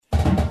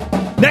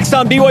Next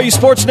on BYU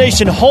Sports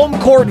Nation, home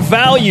court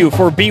value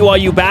for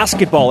BYU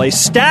basketball. A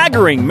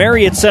staggering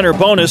Marriott Center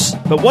bonus.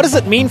 But what does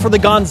it mean for the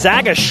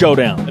Gonzaga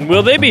showdown? And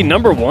will they be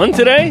number one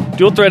today?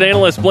 Dual threat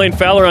analyst Blaine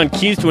Fowler on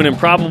keys to an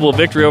improbable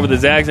victory over the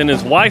Zags and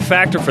his Y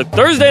factor for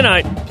Thursday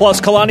night. Plus,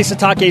 Kalani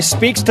Sitake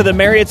speaks to the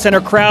Marriott Center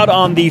crowd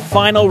on the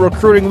final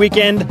recruiting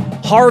weekend.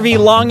 Harvey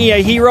Langi,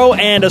 a hero,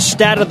 and a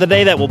stat of the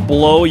day that will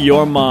blow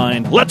your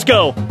mind. Let's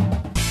go.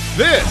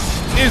 This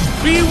is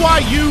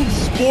BYU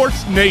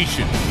Sports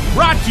Nation.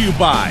 Brought to you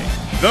by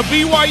The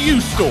BYU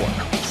Store.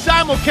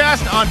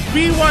 Simulcast on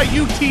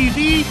BYU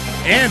TV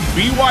and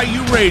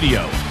BYU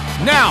Radio.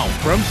 Now,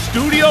 from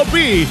Studio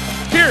B,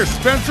 here's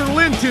Spencer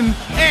Linton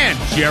and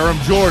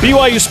Jerem Jordan.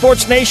 BYU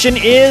Sports Nation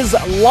is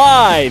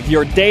live.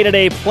 Your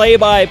day-to-day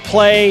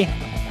play-by-play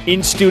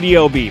in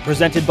Studio B.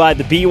 Presented by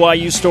The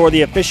BYU Store,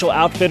 the official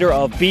outfitter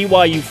of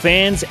BYU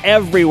fans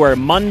everywhere.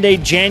 Monday,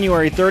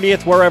 January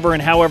 30th, wherever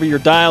and however you're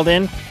dialed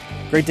in.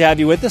 Great to have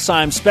you with us.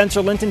 I'm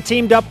Spencer Linton,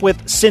 teamed up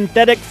with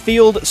synthetic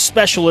field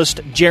specialist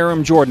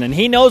Jerem Jordan. And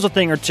he knows a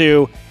thing or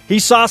two. He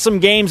saw some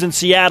games in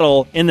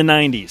Seattle in the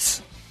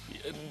 90s.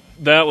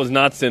 That was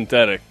not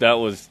synthetic. That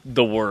was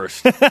the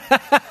worst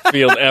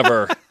field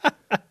ever.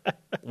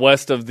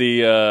 West of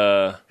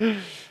the,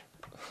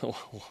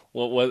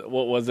 what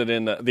was it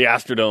in the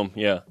Astrodome?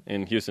 Yeah,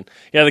 in Houston.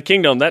 Yeah, the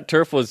Kingdome. That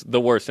turf was the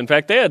worst. In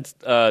fact, they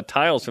had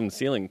tiles from the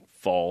ceiling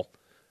fall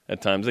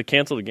at times. They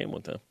canceled the game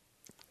one time.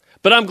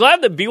 But I'm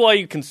glad that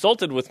BYU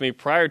consulted with me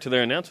prior to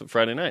their announcement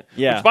Friday night.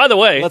 Yeah. Which, by the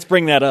way, let's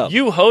bring that up.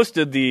 You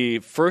hosted the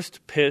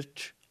first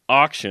pitch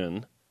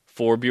auction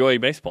for BYU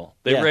baseball.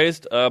 They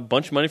raised a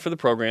bunch of money for the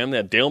program. They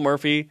had Dale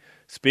Murphy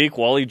speak.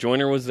 Wally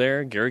Joyner was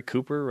there. Gary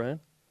Cooper, right?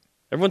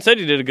 Everyone said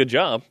you did a good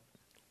job.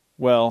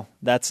 Well,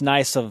 that's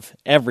nice of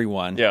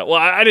everyone. Yeah, well,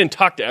 I didn't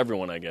talk to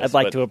everyone, I guess. I'd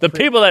like to the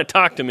people that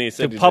talked to me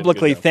said to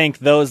publicly thank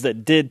those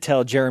that did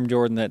tell Jerem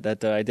Jordan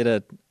that I did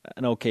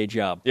an okay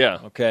job. Yeah.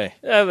 Okay.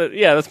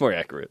 Yeah, that's more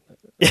accurate.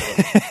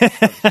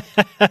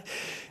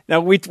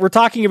 Now, we're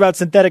talking about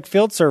synthetic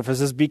field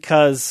surfaces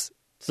because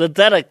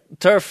synthetic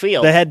turf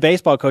field. The head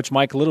baseball coach,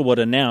 Mike Littlewood,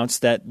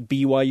 announced that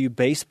BYU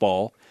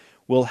baseball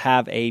will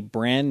have a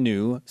brand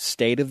new,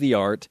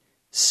 state-of-the-art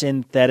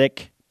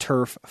synthetic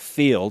turf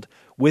field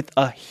with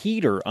a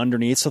heater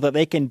underneath so that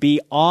they can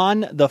be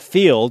on the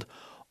field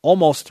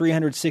almost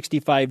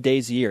 365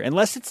 days a year.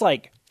 Unless it's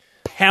like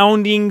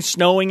pounding,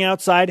 snowing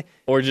outside.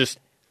 Or just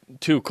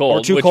too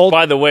cold. Which,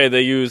 by the way,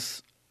 they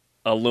use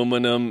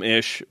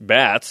aluminum-ish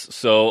bats,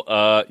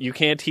 so you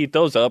can't heat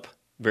those up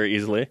very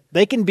easily.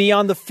 They can be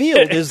on the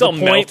field, is the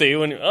point. Melty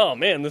when, oh,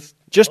 man, this...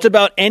 Just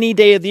about any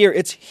day of the year.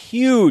 It's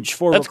huge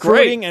for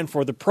recruiting and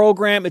for the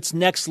program. It's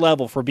next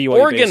level for BYU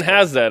Oregon baseball.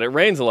 has that. It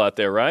rains a lot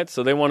there, right?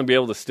 So they want to be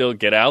able to still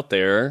get out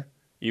there,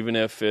 even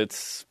if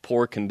it's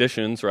poor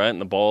conditions, right?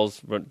 And the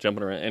ball's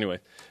jumping around. Anyway,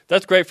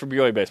 that's great for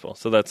BYU baseball.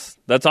 So that's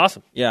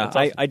awesome. Yeah, that's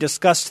awesome. I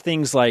discussed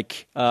things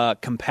like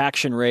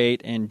compaction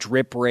rate and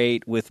drip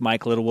rate with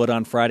Mike Littlewood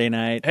on Friday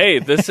night. Hey,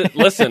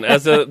 listen,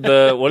 as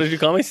the what did you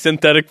call me?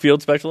 Synthetic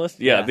field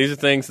specialist? Yeah, these are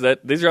things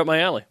these are up my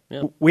alley.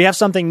 Yeah. We have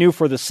something new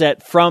for the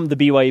set from the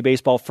BYU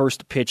baseball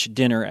first pitch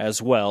dinner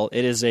as well.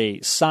 It is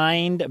a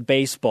signed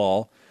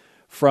baseball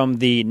from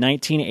the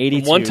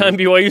 1982 one-time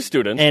BYU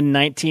student and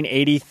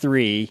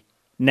 1983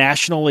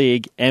 National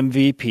League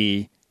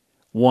MVP.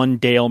 One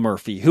Dale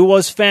Murphy, who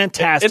was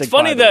fantastic. It's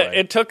funny that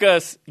it took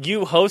us,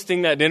 you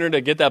hosting that dinner to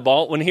get that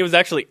ball when he was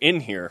actually in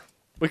here.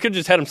 We could have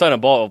just had him sign a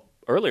ball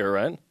earlier,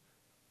 right?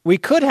 We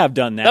could have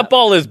done that. That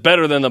ball is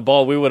better than the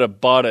ball we would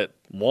have bought at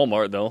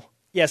Walmart, though.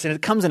 Yes, and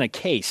it comes in a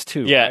case,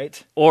 too, yeah.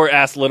 Right? Or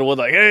ask Littlewood,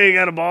 like, hey, you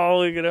got a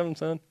ball? You could have him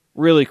sign.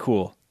 Really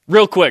cool.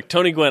 Real quick,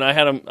 Tony Gwynn, I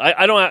had him.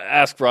 I don't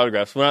ask for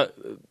autographs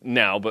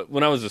now, but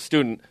when I was a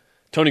student,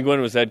 Tony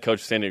Gwynn was head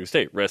coach of San Diego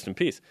State. Rest in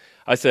peace.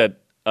 I said,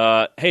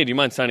 hey, do you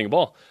mind signing a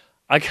ball?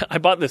 I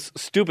bought this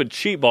stupid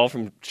cheap ball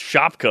from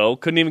Shopko.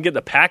 Couldn't even get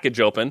the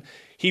package open.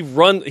 He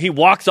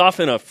walks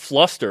off in a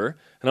fluster,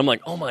 and I'm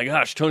like, oh my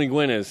gosh, Tony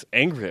Gwynn is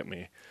angry at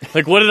me.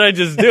 Like, what did I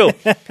just do?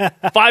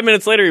 5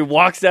 minutes later, he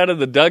walks out of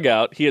the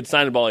dugout. He had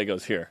signed a ball. He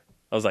goes, here.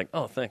 I was like,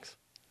 oh, thanks.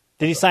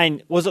 Did he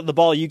sign? Was it the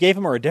ball you gave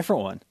him or a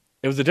different one?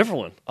 It was a different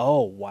one.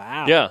 Oh,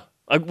 wow. Yeah.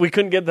 We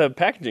couldn't get the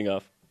packaging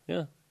off.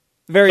 Yeah.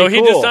 Very cool. So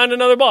he just signed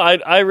another ball.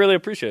 I really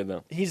appreciate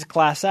that. He's a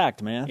class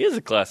act, man. He is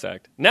a class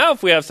act. Now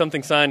if we have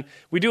something signed,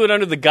 we do it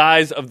under the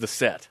guise of the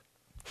set.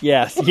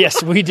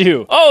 Yes, we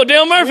do. Oh,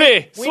 Dale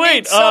Murphy. We Sweet.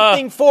 need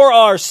something for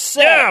our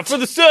set. Yeah, for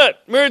the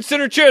set. Marriott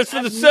Center chairs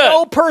for the set.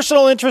 No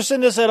personal interest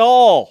in this at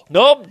all.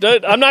 Nope.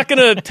 I'm not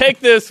going to take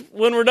this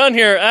when we're done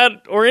here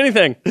or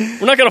anything.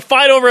 We're not going to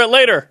fight over it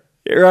later.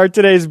 Here are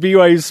today's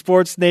BYU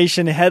Sports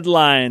Nation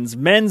headlines.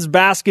 Men's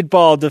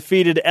basketball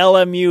defeated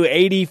LMU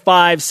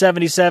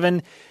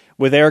 85-77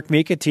 with Eric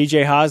Mika,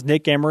 TJ Haas,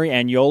 Nick Emery,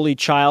 and Yoli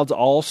Childs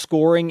all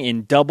scoring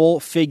in double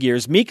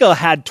figures. Mika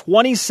had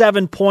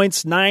 27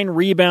 points, 9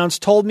 rebounds,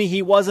 told me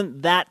he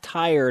wasn't that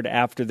tired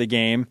after the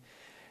game.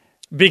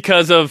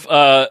 Because of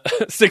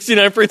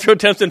 69 free throw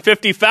attempts and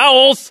 50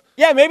 fouls.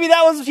 Yeah, maybe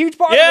that was a huge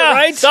part of it,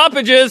 right?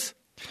 Stoppages.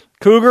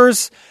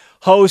 Cougars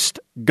host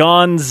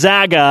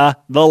Gonzaga,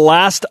 the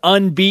last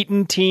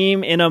unbeaten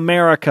team in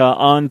America,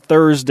 on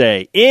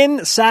Thursday.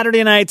 In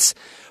Saturday night's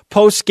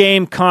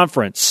post-game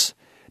conference,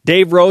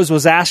 Dave Rose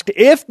was asked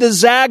if the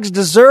Zags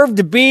deserve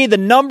to be the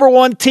number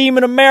one team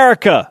in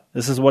America.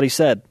 This is what he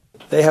said.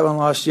 They haven't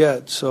lost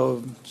yet,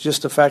 so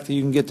just the fact that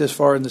you can get this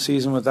far in the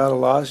season without a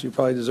loss, you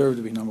probably deserve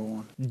to be number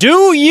one.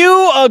 Do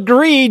you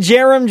agree,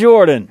 Jerem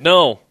Jordan?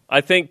 No. I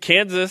think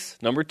Kansas,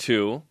 number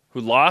 2, who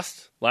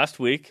lost last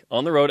week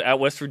on the road at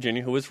West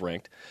Virginia, who was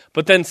ranked,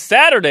 but then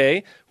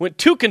Saturday went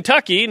to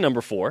Kentucky, number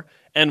 4,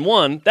 and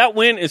won. That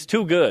win is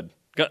too good.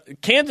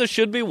 Kansas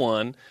should be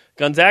 1.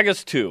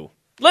 Gonzaga's 2.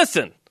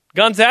 Listen,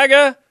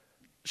 Gonzaga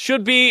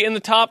should be in the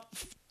top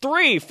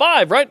 3,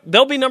 5, right?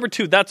 They'll be number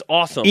 2. That's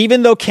awesome.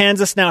 Even though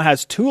Kansas now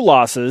has 2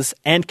 losses,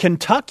 and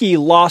Kentucky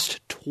lost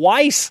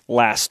twice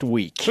last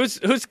week.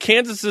 Who's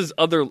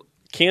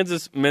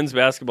Kansas men's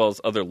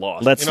basketball's other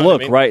loss? Let's you know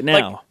look right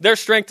now. Like, their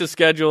strength of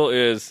schedule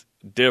is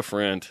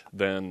different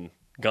than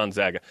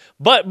Gonzaga.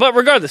 But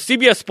regardless,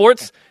 CBS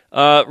Sports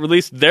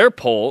released their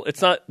poll.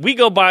 It's not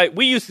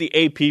we use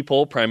the AP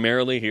poll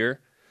primarily here.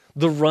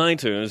 The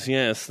writers,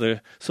 yes,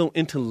 they're so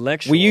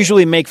intellectual. We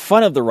usually make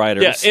fun of the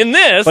writers. Yeah, in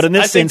this I think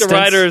instance, the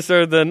writers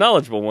are the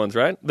knowledgeable ones,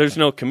 right? There's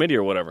no committee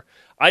or whatever.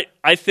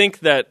 I think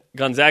that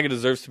Gonzaga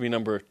deserves to be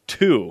number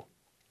 2.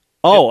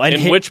 Oh,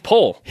 in which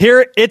poll?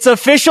 Here, it's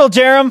official,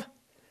 Jerem.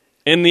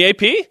 In the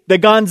AP? The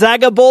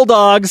Gonzaga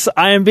Bulldogs,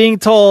 I am being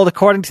told,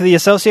 according to the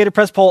Associated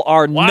Press poll,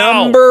 are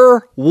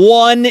number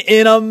 1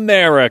 in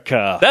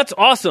America. That's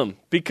awesome,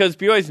 because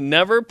BYU's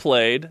never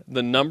played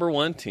the number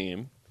 1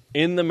 team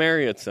in the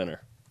Marriott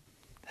Center.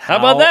 How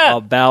about that? How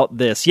about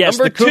this? Yes,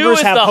 number the Cougars 2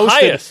 is have the hosted.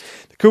 highest.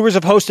 The Cougars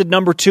have hosted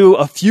number 2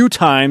 a few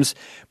times,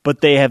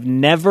 but they have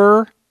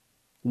never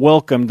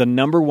welcomed the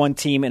number 1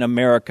 team in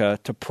America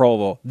to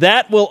Provo.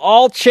 That will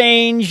all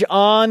change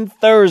on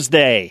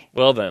Thursday.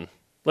 Well then,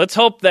 let's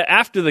hope that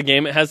after the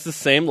game it has the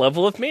same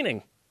level of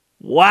meaning.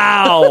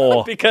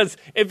 Wow. Because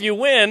if you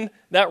win,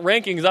 that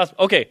ranking is awesome.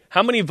 Okay,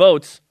 how many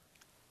votes?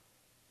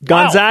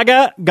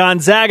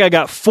 Gonzaga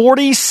got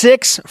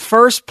 46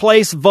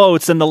 first-place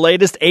votes in the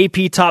latest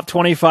AP Top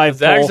 25 poll.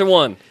 Zags are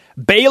 1.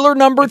 Baylor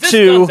number is this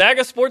 2.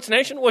 Gonzaga Sports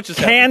Nation? What just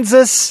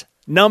Kansas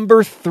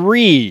number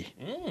 3.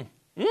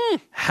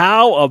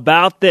 How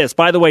about this?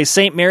 By the way,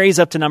 St. Mary's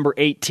up to number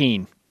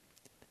 18.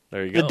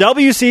 There you go. The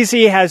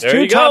WCC has There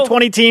 2 you top go.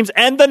 20 teams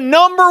and the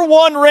number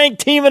 1 ranked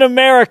team in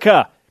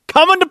America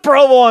coming to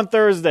Provo on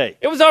Thursday.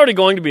 It was already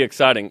going to be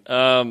exciting,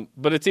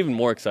 but it's even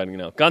more exciting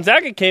now.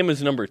 Gonzaga came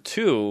as number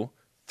 2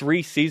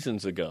 3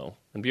 seasons ago,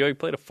 and BYU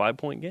played a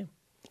 5-point game.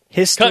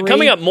 History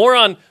Coming up, more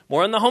on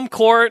the home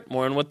court,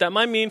 more on what that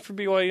might mean for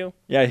BYU.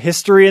 Yeah,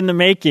 history in the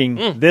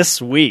making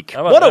this week.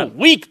 How about What a that?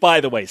 week,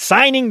 by the way.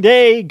 Signing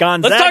day,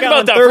 Gonzaga Let's talk about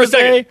on that Thursday.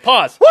 for a second.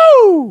 Pause.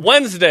 Woo!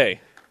 Wednesday,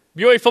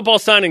 BYU football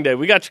signing day.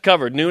 We got you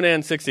covered, noon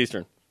and 6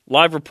 Eastern.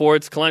 Live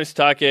reports, Kalani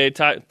Sitake,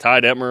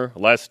 Ty Detmer,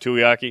 Elias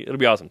Tuiaki. It'll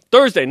be awesome.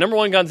 Thursday, number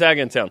 1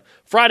 Gonzaga in town.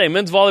 Friday,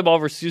 men's volleyball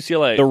versus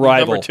UCLA. The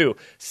rival. Number 2.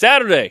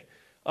 Saturday,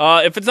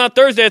 if it's not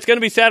Thursday, it's going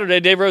to be Saturday.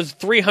 Dave Rose's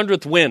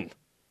 300th win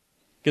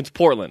against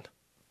Portland.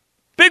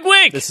 Big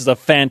week. This is a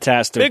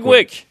fantastic Big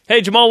week.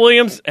 Hey, Jamal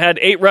Williams had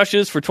 8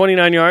 rushes for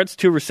 29 yards,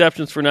 2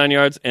 receptions for 9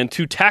 yards, and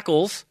 2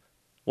 tackles.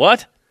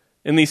 What?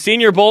 In the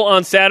Senior Bowl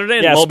on Saturday.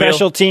 In Yeah, Mobile.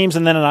 special teams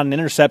and then an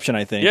interception,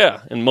 I think.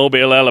 Yeah, in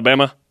Mobile,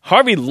 Alabama.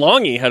 Harvey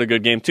Longy had a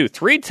good game, too.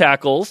 3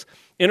 tackles,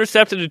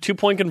 intercepted a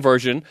 2-point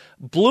conversion,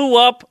 blew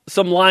up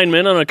some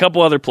linemen on a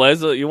couple other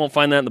plays. You won't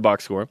find that in the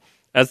box score.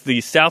 As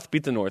the South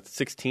beat the North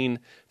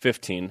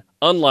 16-15,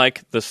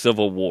 unlike the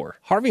Civil War.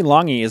 Harvey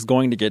Longy is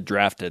going to get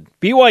drafted.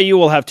 BYU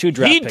will have 2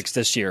 draft picks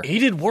this year. He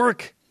did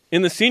work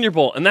in the Senior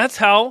Bowl, and that's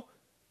how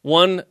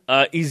one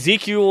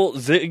Ezekiel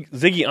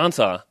Ziggy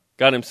Ansah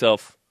got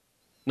himself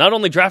not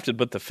only drafted,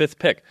 but the 5th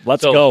pick.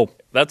 Let's go.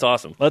 That's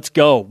awesome. Let's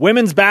go.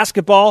 Women's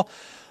basketball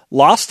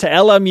lost to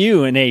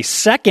LMU in a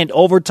second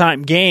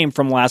overtime game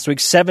from last week,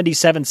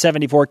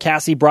 77-74.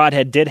 Cassie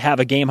Broadhead did have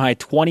a game-high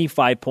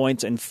 25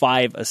 points and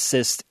 5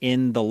 assists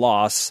in the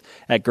loss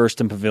at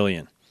Gersten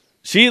Pavilion.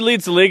 She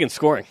leads the league in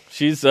scoring.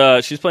 She's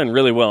playing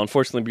really well.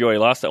 Unfortunately, BYU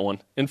lost that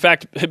one. In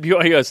fact,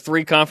 BYU has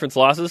 3 conference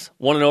losses,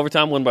 1 in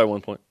overtime, 1 by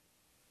 1 point.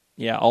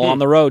 Yeah, all on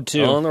the road,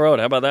 too. All on the road.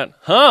 How about that?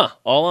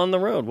 All on the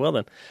road. Well,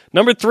 then.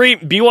 Number 3,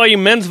 BYU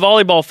men's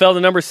volleyball fell to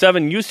number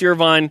 7, UC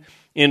Irvine,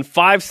 in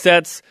 5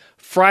 sets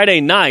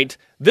Friday night.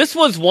 This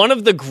was one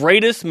of the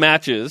greatest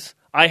matches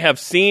I have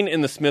seen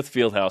in the Smith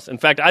Fieldhouse. In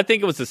fact, I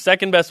think it was the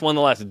second best one in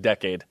the last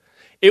decade.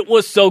 It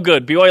was so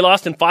good. BYU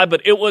lost in 5,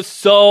 but it was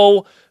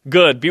so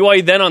good.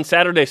 BYU then on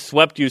Saturday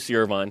swept UC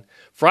Irvine.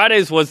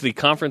 Fridays was the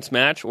conference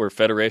match, or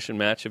federation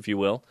match, if you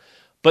will.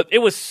 But it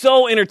was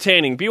so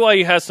entertaining.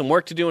 BYU has some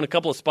work to do in a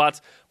couple of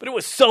spots, but it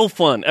was so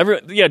fun.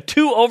 You had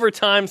 2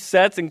 overtime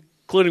sets,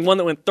 including one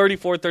that went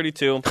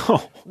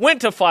 34-32. Went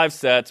to 5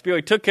 sets.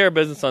 BYU took care of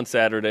business on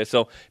Saturday.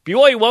 So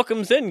BYU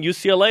welcomes in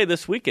UCLA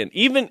this weekend.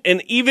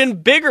 An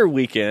even bigger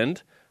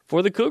weekend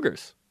for the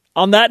Cougars.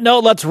 On that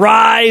note, let's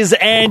rise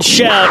and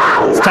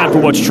shout. It's time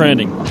for What's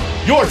Trending.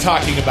 You're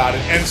talking about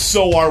it, and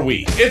so are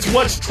we. It's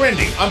what's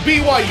trending on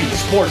BYU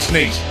Sports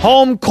Nation.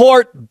 Home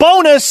court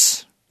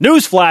bonus.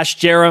 Newsflash,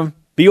 Jerem.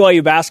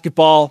 BYU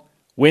basketball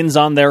wins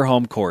on their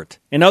home court.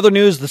 In other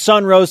news, the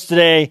sun rose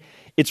today.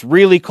 It's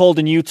really cold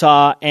in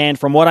Utah, and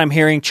from what I'm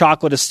hearing,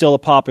 chocolate is still a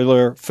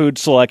popular food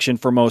selection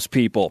for most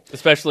people.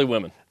 Especially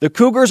women. The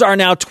Cougars are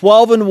now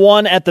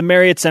 12-1 at the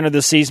Marriott Center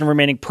this season,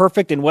 remaining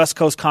perfect in West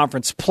Coast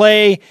Conference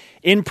play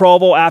in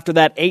Provo after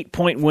that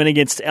 8-point win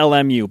against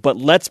LMU. But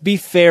let's be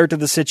fair to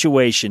the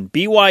situation.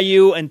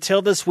 BYU,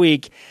 until this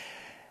week,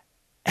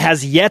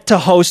 has yet to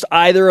host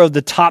either of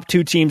the top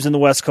two teams in the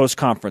West Coast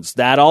Conference.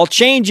 That all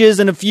changes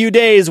in a few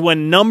days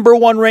when number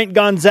 1 ranked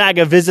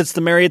Gonzaga visits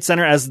the Marriott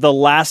Center as the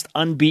last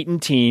unbeaten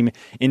team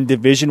in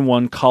Division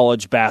I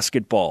college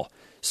basketball.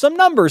 Some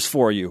numbers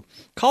for you.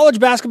 College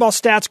basketball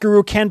stats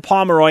guru Ken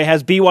Pomeroy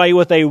has BYU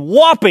with a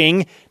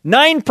whopping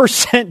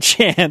 9%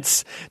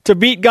 chance to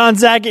beat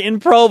Gonzaga in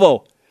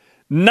Provo.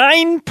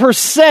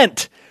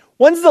 9%!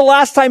 When's the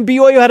last time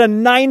BYU had a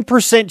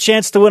 9%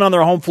 chance to win on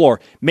their home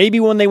floor? Maybe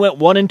when they went 1-25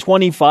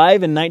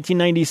 in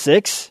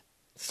 1996?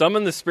 Some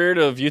in the spirit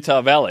of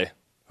Utah Valley,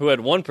 who had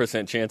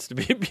 1% chance to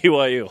beat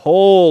BYU.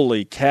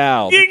 Holy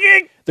cow.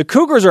 The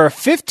Cougars are a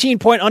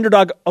 15-point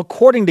underdog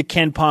according to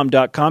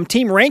KenPom.com.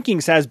 Team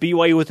Rankings has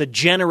BYU with a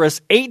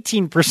generous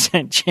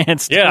 18%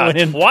 chance to win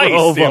in twice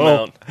Provo. the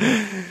amount.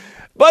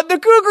 But the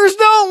Cougars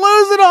don't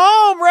lose at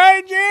home,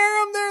 right,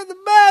 Jerem? They're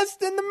the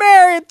best in the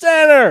Marriott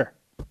Center.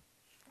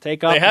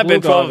 Take off They have blue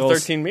been 12 goggles. of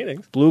 13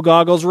 meetings. Blue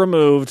goggles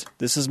removed.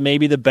 This is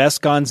maybe the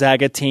best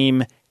Gonzaga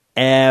team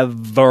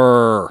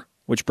ever.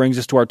 Which brings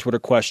us to our Twitter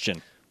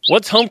question.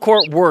 What's home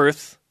court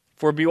worth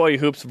for BYU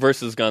Hoops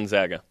versus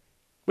Gonzaga?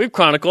 We've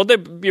chronicled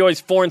that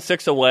BYU's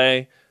 4-6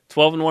 away,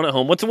 12-1 at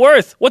home. What's it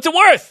worth? What's it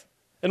worth?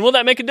 And will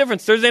that make a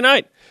difference Thursday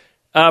night?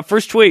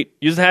 First tweet,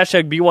 use the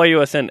hashtag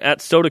BYUSN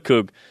at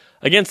SodaCoug.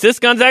 Against this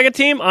Gonzaga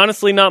team,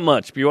 honestly, not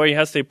much. BYU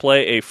has to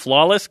play a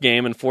flawless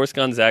game and force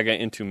Gonzaga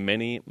into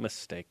many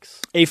mistakes.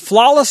 A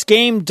flawless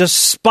game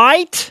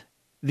despite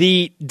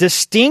the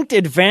distinct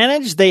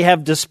advantage they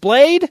have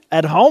displayed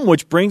at home,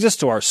 which brings us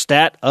to our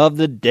stat of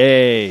the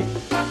day.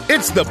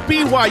 It's the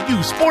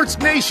BYU Sports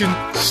Nation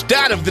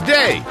Stat of the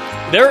Day.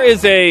 There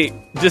is a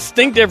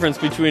distinct difference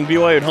between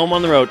BYU at home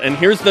on the road, and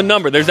here's the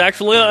number. There's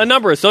actually a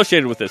number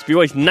associated with this.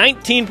 BYU's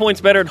 19 points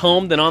better at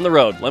home than on the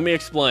road. Let me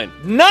explain.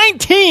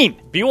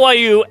 19!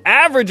 BYU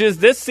averages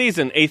this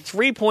season a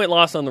 3-point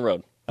loss on the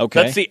road.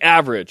 Okay. That's the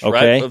average,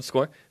 right, of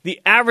score.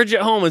 The average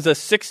at home is a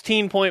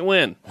 16-point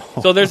win.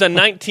 So there's a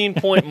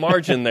 19-point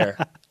margin there.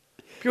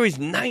 BYU's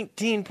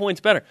 19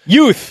 points better.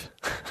 Youth!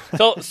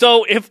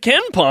 So if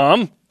Ken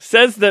Pom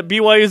says that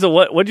BYU is a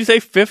what'd you say,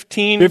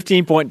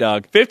 15-point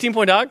dog.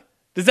 15-point dog?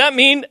 Does that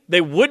mean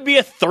they would be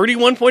a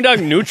 31-point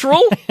dog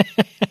neutral?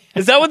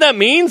 Is that what that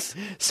means?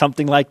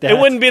 Something like that. It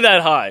wouldn't be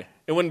that high.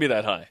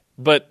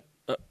 But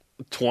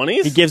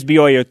 20s? He gives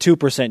BYU a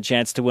 2%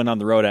 chance to win on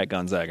the road at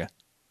Gonzaga.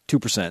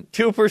 2%.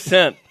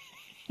 2%.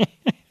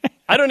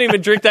 I don't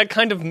even drink that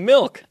kind of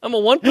milk. I'm a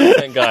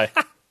 1% guy.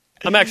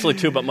 I'm actually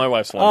 2, but my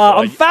wife's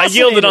 1. So I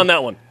yielded on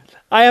that one.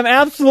 I am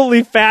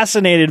absolutely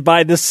fascinated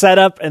by this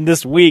setup and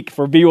this week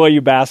for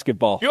BYU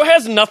basketball. BYU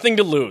has nothing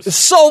to lose. It's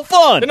so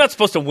fun. They're not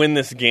supposed to win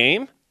this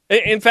game.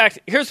 In fact,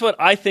 here's what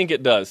I think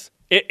it does.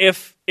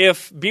 If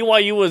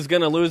BYU was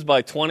going to lose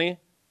by 20,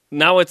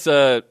 now it's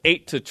a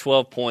 8 to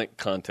 12 point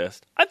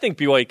contest. I think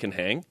BYU can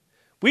hang.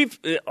 We've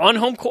on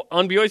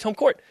BYU's home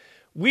court.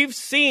 We've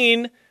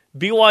seen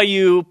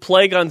BYU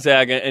play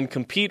Gonzaga and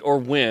compete or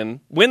win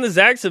when the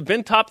Zags have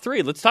been top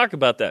 3. Let's talk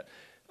about that.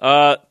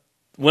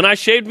 When I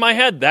shaved my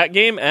head that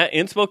game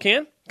in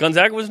Spokane,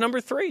 Gonzaga was number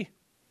 3.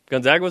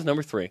 Gonzaga was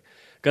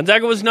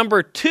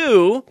number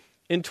 2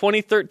 in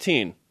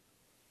 2013.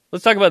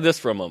 Let's talk about this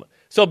for a moment.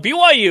 So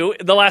BYU,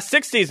 the last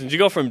 6 seasons, you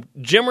go from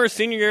Jimmer's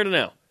senior year to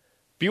now,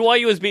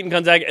 BYU has beaten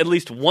Gonzaga at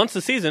least once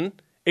a season,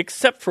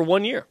 except for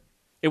 1 year.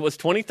 It was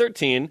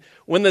 2013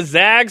 when the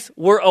Zags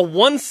were a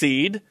 1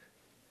 seed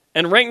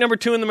and ranked number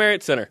 2 in the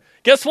Marriott Center.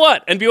 Guess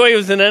what? And BYU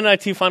was an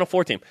NIT Final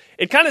Four team.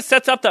 It kind of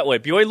sets up that way.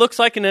 BYU looks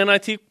like an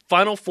NIT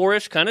Final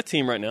Four-ish kind of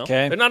team right now.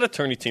 Okay. They're not a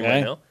tourney team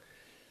right now.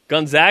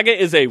 Gonzaga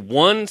is a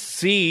 1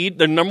 seed.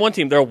 They're number 1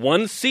 team. They're a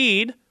 1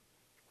 seed.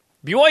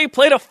 BYU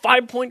played a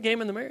 5-point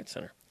game in the Marriott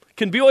Center.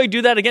 Can BYU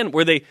do that again?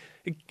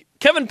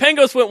 Kevin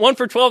Pangos went 1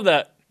 for 12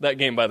 that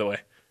game, by the way.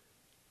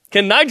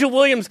 Can Nigel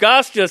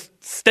Williams-Goss just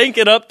stink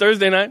it up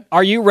Thursday night?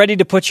 Are you ready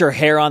to put your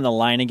hair on the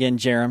line again,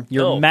 Jerem?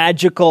 Your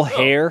magical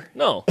hair?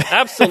 No,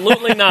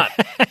 absolutely not.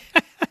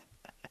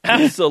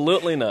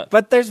 Absolutely not.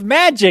 But there's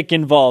magic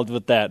involved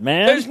with that,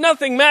 man. There's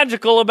nothing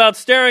magical about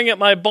staring at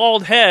my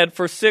bald head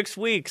for 6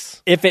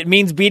 weeks. If it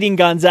means beating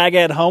Gonzaga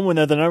at home when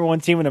they're the number 1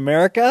 team in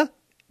America?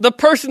 The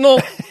personal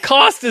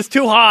cost is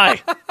too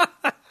high.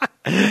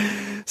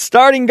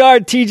 Starting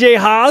guard TJ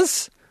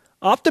Haas,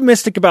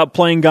 optimistic about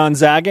playing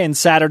Gonzaga in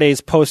Saturday's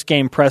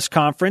post-game press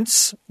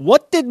conference.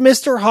 What did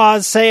Mr.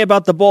 Haas say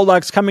about the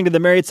Bulldogs coming to the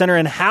Marriott Center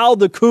and how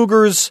the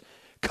Cougars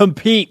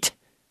compete?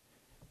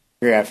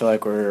 I feel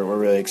like we're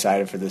really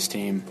excited for this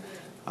team.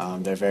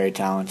 They're very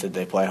talented.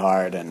 They play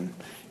hard, and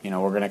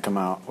we're going to come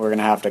out. We're going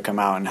to have to come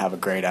out and have a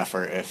great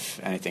effort if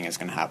anything is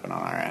going to happen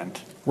on our end.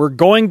 We're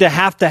going to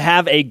have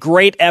a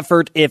great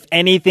effort if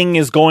anything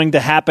is going to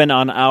happen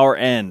on our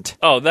end.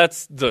 Oh,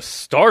 that's the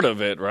start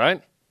of it,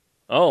 right?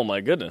 Oh,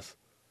 my goodness.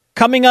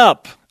 Coming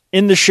up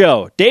in the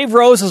show, Dave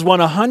Rose has won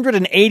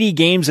 180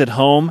 games at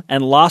home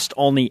and lost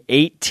only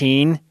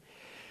 18.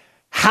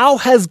 How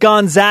has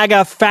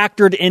Gonzaga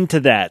factored into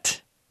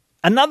that?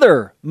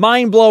 Another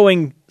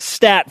mind-blowing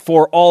stat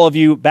for all of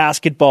you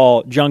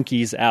basketball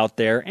junkies out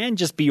there and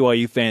just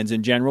BYU fans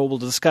in general. We'll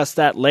discuss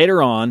that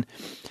later on.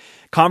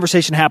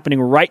 Conversation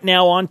happening right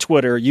now on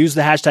Twitter. Use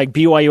the hashtag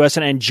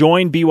BYUSN and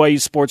join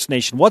BYU Sports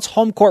Nation. What's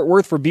home court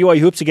worth for BYU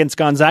Hoops against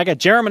Gonzaga?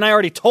 Jeremy and I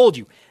already told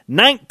you.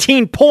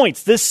 19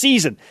 points this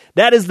season.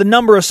 That is the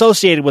number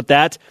associated with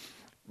that.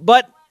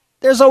 But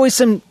there's always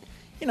some,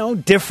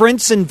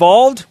 difference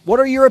involved. What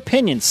are your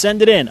opinions?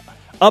 Send it in.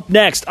 Up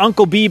next,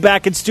 Uncle B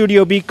back in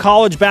Studio B,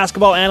 college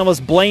basketball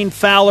analyst Blaine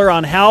Fowler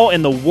on how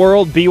in the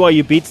world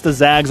BYU beats the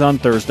Zags on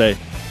Thursday.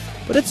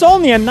 But it's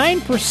only a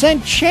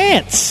 9%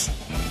 chance.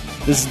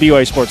 This is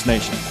BYU Sports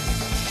Nation.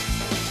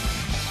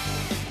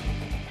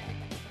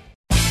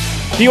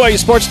 BYU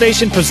Sports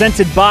Nation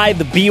presented by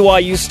the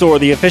BYU Store,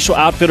 the official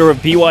outfitter of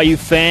BYU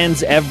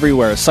fans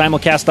everywhere.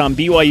 Simulcast on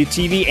BYU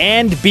TV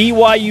and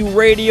BYU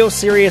Radio,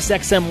 Sirius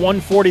XM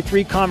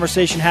 143.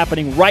 Conversation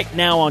happening right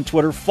now on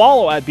Twitter.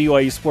 Follow at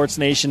BYU Sports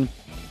Nation.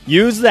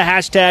 Use the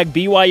hashtag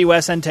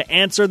BYUSN to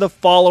answer the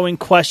following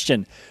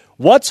question.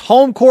 What's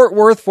home court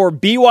worth for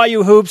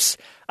BYU Hoops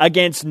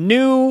against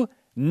new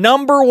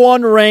number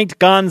 1 ranked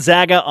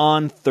Gonzaga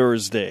on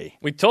Thursday?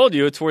 We told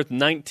you it's worth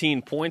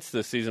 19 points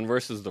this season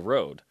versus the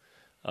road.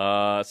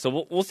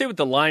 So we'll see what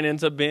the line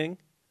ends up being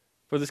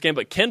for this game,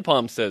 but Ken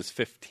Palm says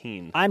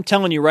 15. I'm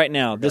telling you right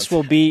now, this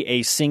will be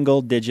a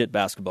single-digit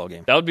basketball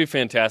game. That would be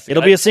fantastic.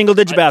 It'll be a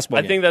single-digit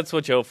basketball game. I think that's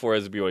what you hope for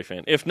as a BYU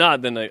fan. If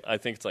not, then I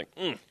think it's like,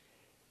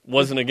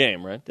 wasn't a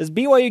game, right? Does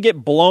BYU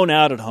get blown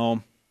out at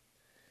home?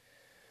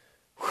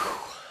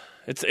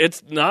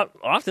 It's not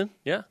often.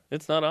 Yeah,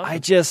 it's not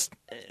often.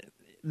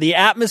 The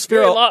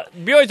atmosphere...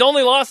 BYU's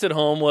only loss at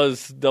home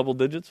was double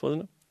digits,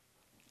 wasn't it?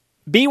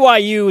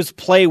 BYU's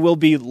play will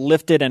be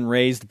lifted and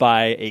raised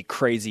by a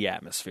crazy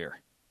atmosphere.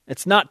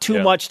 It's not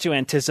too much to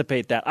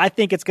anticipate that. I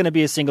think it's going to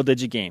be a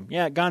single-digit game.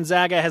 Yeah,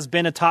 Gonzaga has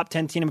been a top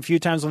 10 team a few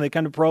times when they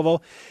come to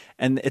Provo,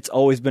 and it's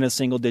always been a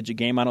single-digit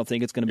game. I don't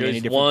think it's going to be any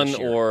different this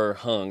year. Won or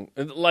hung.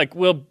 Like,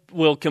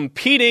 will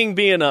competing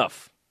be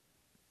enough?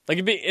 Like,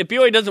 if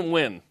BYU doesn't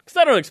win, because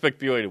I don't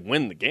expect BYU to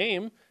win the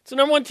game. It's the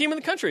number 1 team in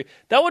the country.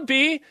 That would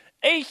be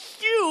a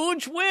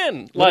huge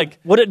win.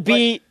 Would it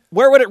be...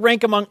 Where would it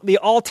rank among the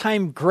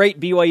all-time great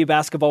BYU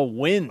basketball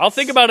wins? I'll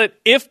think about it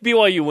if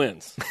BYU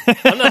wins.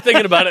 I'm not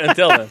thinking about it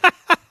until then.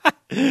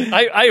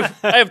 I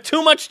have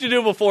too much to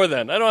do before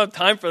then. I don't have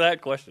time for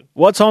that question.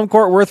 What's home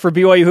court worth for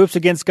BYU Hoops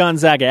against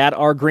Gonzaga? At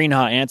R.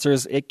 Greenhaw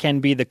answers, it can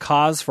be the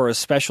cause for a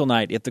special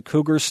night. If the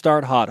Cougars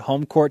start hot,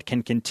 home court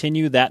can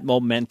continue that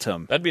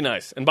momentum. That'd be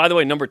nice. And by the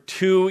way, number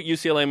 2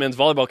 UCLA men's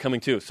volleyball coming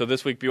too. So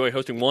this week BYU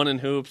hosting 1 in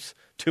hoops,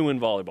 2 in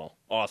volleyball.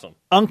 Awesome.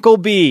 Uncle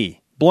B.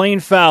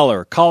 Blaine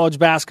Fowler, college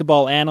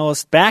basketball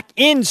analyst, back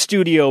in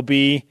Studio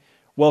B.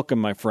 Welcome,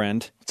 my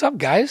friend. What's up,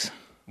 guys?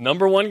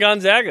 Number 1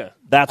 Gonzaga.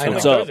 That's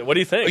what's up. What do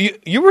you think?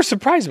 You were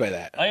surprised by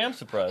that. I am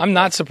surprised. I'm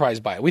not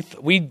surprised by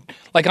it. We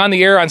like on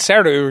the air on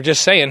Saturday, we were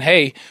just saying,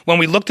 hey, when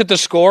we looked at the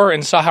score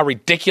and saw how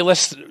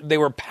ridiculous they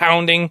were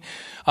pounding,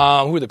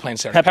 who were they playing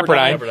Saturday?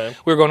 Pepperdine.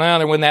 We were going,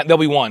 they'll win that. They'll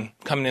be 1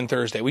 coming in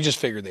Thursday. We just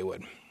figured they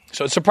would.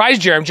 So it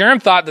surprised Jerem.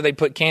 Jerem thought that they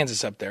put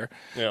Kansas up there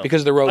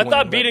because of the road I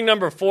thought beating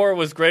number 4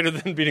 was greater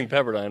than beating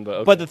Pepperdine. But,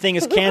 okay. But the thing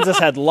is, Kansas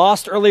had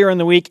lost earlier in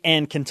the week,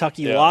 and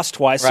Kentucky lost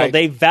twice, so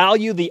they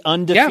value the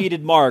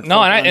undefeated mark.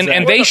 No,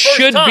 and they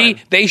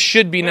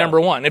should be number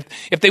 1.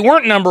 If they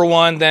weren't number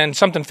 1, then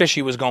something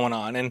fishy was going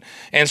on.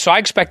 And so I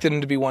expected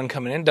them to be 1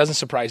 coming in. Doesn't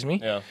surprise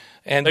me. Yeah.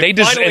 And they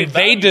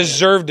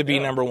deserve to be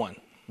number 1.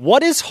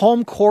 What is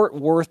home court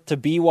worth to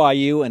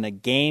BYU in a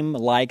game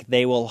like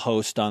they will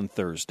host on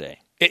Thursday?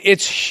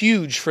 It's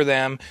huge for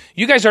them.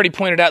 You guys already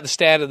pointed out the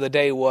stat of the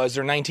day was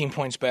they're 19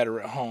 points better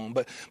at home.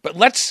 But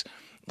let's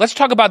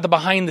talk about the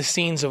behind the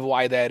scenes of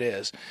why that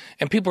is.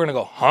 And people are going to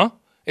go, huh?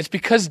 It's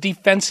because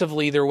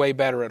defensively they're way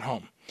better at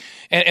home.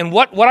 And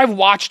what I've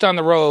watched on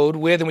the road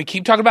with, and we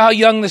keep talking about how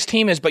young this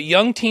team is, but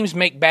young teams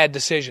make bad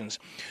decisions.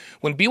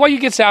 When BYU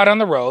gets out on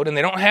the road and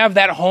they don't have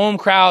that home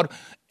crowd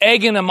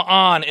egging them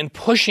on and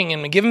pushing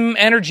them and giving them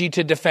energy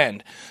to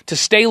defend, to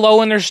stay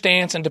low in their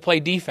stance and to play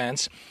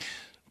defense,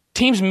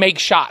 teams make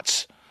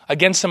shots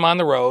against them on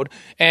the road,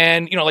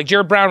 and like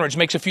Jared Brownridge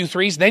makes a few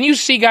threes. Then you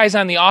see guys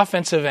on the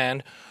offensive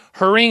end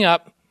hurrying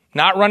up,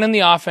 not running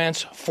the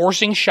offense,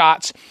 forcing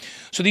shots.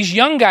 So these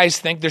young guys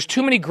think there's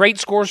too many great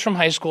scores from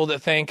high school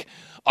that think,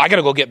 I got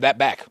to go get that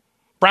back.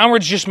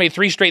 Brownridge just made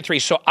 3 straight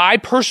threes, so I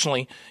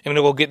personally am going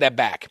to go get that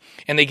back.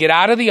 And they get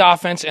out of the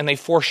offense, and they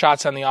force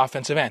shots on the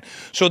offensive end.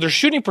 So their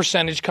shooting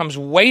percentage comes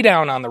way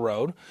down on the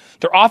road.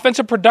 Their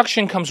offensive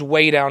production comes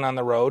way down on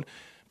the road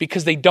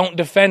because they don't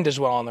defend as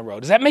well on the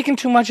road. Is that making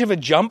too much of a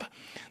jump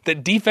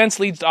that defense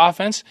leads to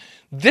offense?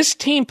 This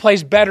team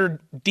plays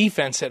better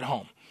defense at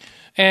home.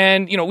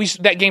 And,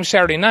 that game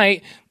Saturday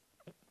night,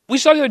 we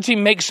saw the other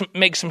team make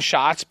some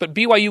shots, but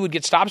BYU would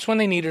get stops when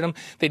they needed them.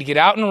 They'd get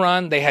out and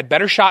run. They had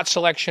better shot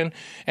selection,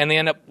 and they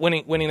end up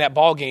winning that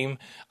ball game.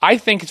 I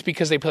think it's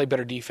because they play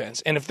better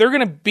defense. And if they're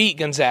going to beat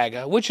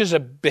Gonzaga, which is a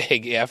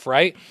big if,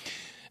 right,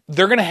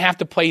 they're going to have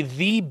to play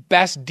the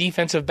best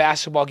defensive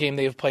basketball game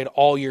they've played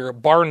all year,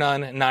 bar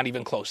none, not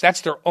even close.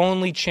 That's their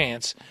only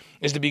chance,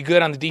 is to be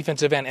good on the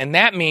defensive end. And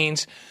that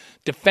means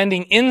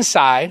defending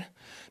inside,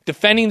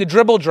 defending the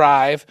dribble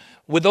drive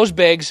with those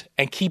bigs,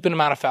 and keeping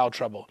them out of foul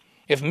trouble.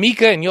 If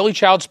Mika and Yoli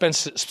Child spend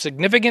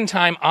significant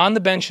time on the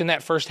bench in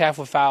that first half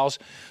with fouls,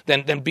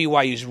 then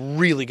BYU is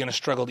really going to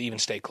struggle to even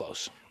stay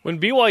close. When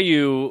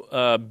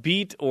BYU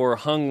beat or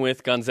hung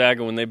with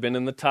Gonzaga when they've been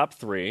in the top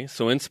three,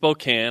 so in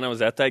Spokane, I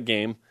was at that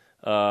game,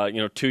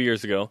 2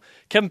 years ago.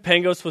 Kevin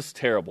Pangos was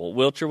terrible.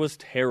 Wilcher was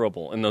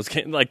terrible in those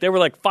games. They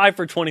were 5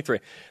 for 23.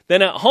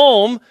 Then at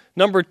home,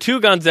 number 2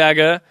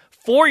 Gonzaga,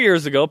 4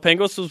 years ago,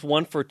 Pangos was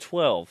 1 for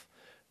 12.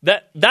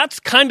 That's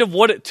kind of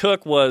what it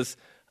took, was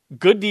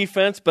good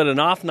defense, but an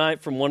off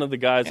night from one of the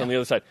guys on the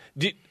other side.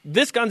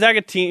 This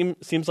Gonzaga team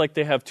seems like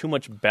they have too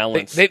much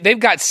balance. They've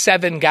got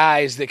 7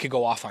 guys that could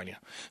go off on you.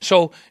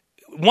 So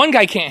one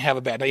guy can't have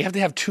a bad night. You have to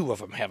have 2 of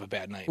them have a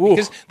bad night. Ooh.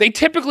 Because they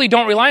typically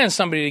don't rely on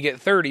somebody to get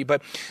 30.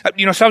 But,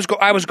 so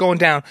I was going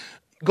down.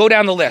 Go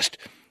down the list.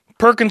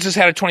 Perkins has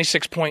had a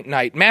 26-point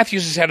night.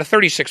 Matthews has had a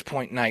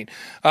 36-point night.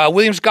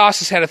 Williams-Goss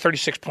has had a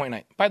 36-point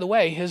night. By the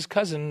way, his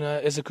cousin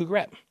is a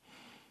Cougarette.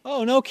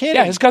 Oh, no kidding.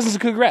 Yeah, his cousin's a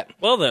Cougarette.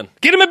 Well, then.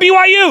 Get him at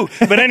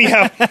BYU! But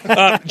anyhow,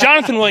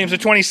 Jonathan Williams, a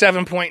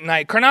 27-point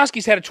night.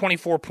 Karnowski's had a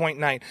 24-point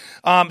night.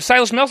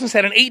 Silas Nelson's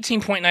had an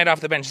 18-point night off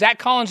the bench. Zach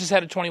Collins has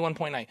had a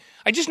 21-point night.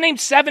 I just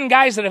named 7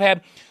 guys that have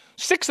had,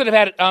 6 that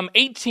have had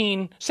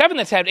 18, 7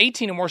 that's had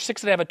 18 or more,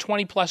 6 that have a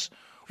 20-plus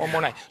or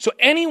more night. So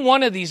any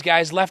one of these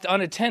guys left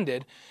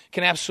unattended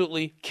can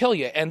absolutely kill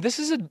you. And this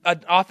is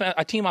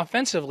a team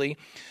offensively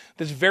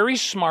that's very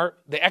smart.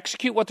 They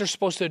execute what they're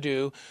supposed to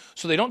do,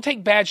 so they don't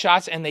take bad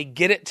shots, and they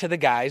get it to the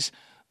guys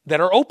that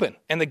are open.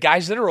 And the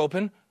guys that are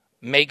open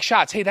make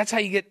shots. Hey, that's how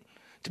you get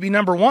to be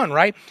number 1,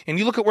 right? And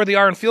you look at where they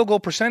are in field goal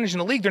percentage in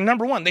the league, they're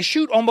number 1. They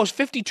shoot almost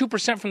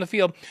 52% from the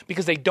field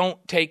because they don't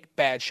take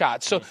bad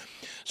shots. So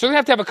they're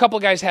going to have a couple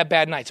of guys have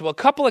bad nights. Well, a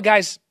couple of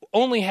guys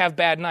only have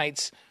bad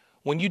nights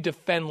when you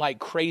defend like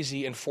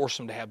crazy and force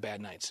them to have bad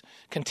nights.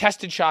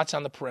 Contested shots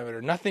on the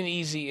perimeter, nothing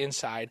easy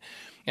inside.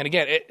 And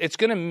again, it's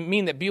going to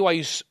mean that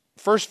BYU's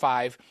first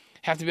 5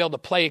 have to be able to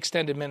play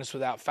extended minutes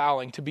without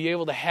fouling to be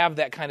able to have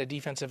that kind of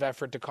defensive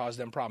effort to cause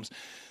them problems.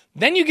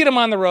 Then you get them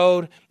on the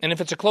road, and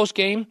if it's a close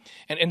game,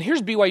 and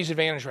here's BYU's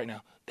advantage right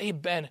now.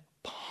 They've been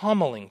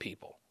pummeling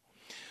people.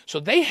 So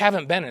they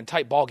haven't been in a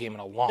tight ball game in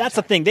a long time. That's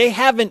the thing. They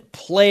haven't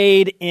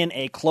played in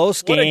a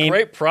close game. What a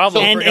great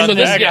problem for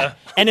Gonzaga.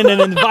 And in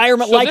an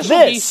environment like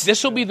this.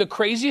 This will be the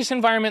craziest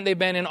environment they've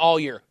been in all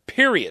year,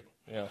 period.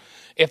 Yeah.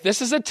 If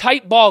this is a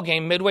tight ball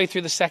game midway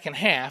through the second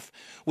half,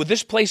 with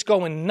this place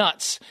going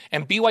nuts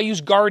and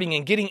BYU's guarding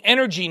and getting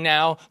energy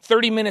now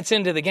 30 minutes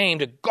into the game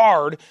to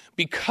guard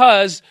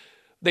because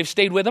they've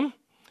stayed with them.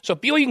 So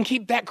if BYU can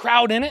keep that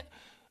crowd in it,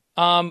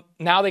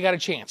 now they got a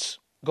chance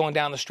going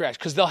down the stretch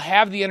because they'll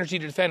have the energy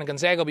to defend, and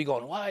Gonzaga will be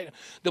going, why?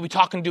 They'll be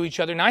talking to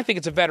each other. Now, I think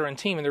it's a veteran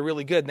team, and they're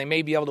really good, and they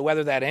may be able to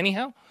weather that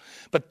anyhow.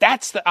 But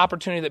that's the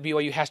opportunity that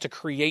BYU has to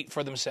create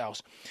for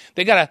themselves.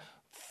 They got to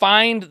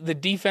find the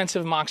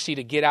defensive moxie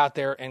to get out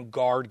there and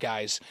guard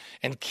guys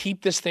and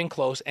keep this thing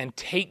close and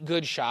take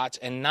good shots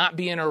and not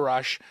be in a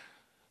rush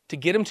to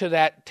get them to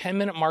that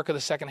 10-minute mark of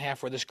the second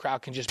half where this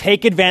crowd can just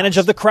take advantage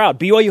of the crowd.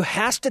 BYU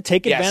has to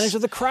take advantage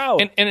of the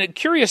crowd. And a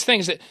curious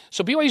thing is that,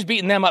 so BYU's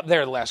beaten them up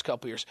there the last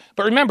couple years.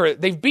 But remember,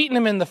 they've beaten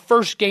them in the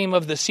first game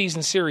of the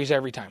season series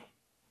every time.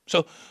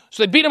 So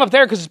they beat them up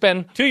there because it's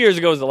been 2 years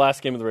ago was the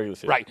last game of the regular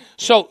season. Right.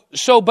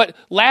 But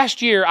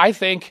last year, I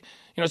think,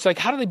 it's like,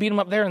 how do they beat them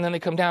up there and then they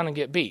come down and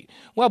get beat?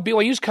 Well,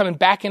 BYU's coming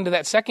back into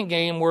that second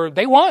game where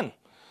they won.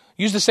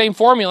 Used the same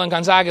formula, and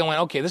Gonzaga went,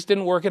 okay, this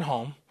didn't work at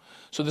home,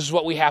 so this is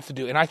what we have to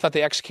do. And I thought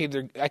they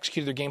executed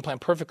their game plan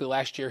perfectly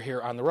last year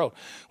here on the road.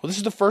 Well, this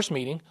is the first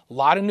meeting. A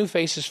lot of new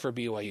faces for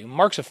BYU.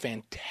 Mark's a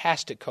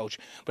fantastic coach,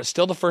 but it's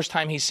still the first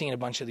time he's seen a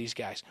bunch of these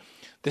guys.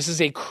 This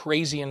is a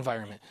crazy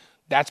environment.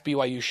 That's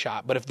BYU's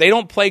shot. But if they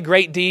don't play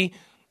great D,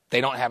 they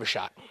don't have a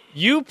shot.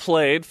 You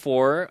played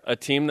for a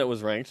team that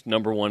was ranked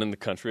number 1 in the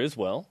country as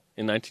well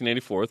in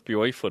 1984 with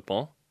BYU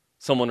football.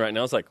 Someone right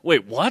now is like,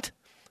 wait, what?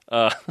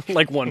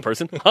 Like one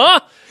person. Huh?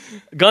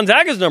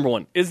 Gonzaga's number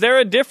 1. Is there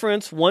a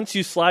difference once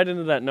you slide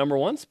into that number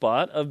 1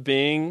 spot of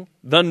being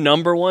the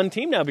number 1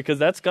 team now? Because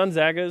that's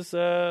Gonzaga's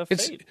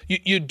fate.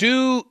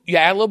 You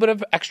add a little bit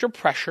of extra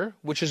pressure,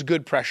 which is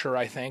good pressure,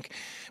 I think.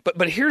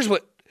 But here's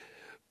what,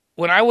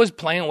 when I was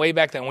playing way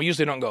back then, we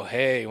usually don't go,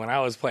 hey, when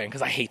I was playing,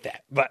 because I hate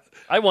that. But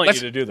I want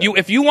you to do that.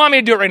 If you want me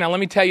to do it right now, let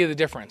me tell you the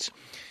difference.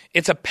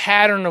 It's a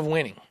pattern of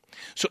winning.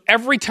 So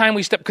every time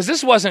we step, because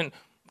this wasn't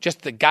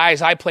just the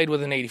guys I played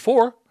with in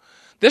 84.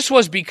 This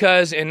was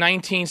because in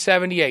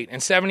 1978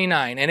 and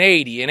 79 and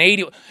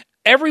 80,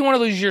 every one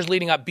of those years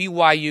leading up,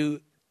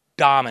 BYU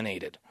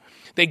dominated.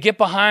 They'd get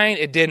behind,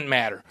 it didn't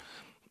matter.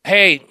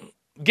 Hey,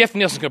 Giff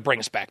Nielsen's going to bring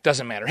us back.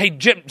 Doesn't matter. Hey,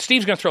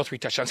 Steve's going to throw 3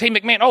 touchdowns. Hey,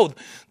 McMahon,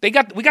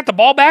 we got the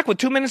ball back with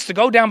 2 minutes to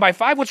go, down by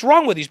 5. What's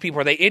wrong with these people?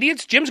 Are they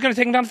idiots? Jim's going to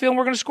take them down the field and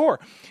we're going to score.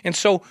 And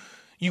so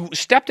you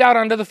stepped out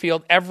onto the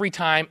field every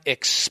time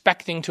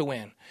expecting to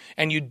win.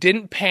 And you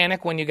didn't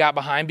panic when you got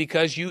behind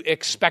because you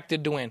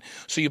expected to win.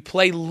 So you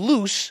play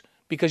loose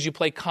because you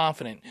play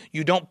confident.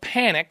 You don't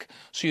panic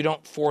so you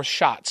don't force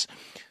shots.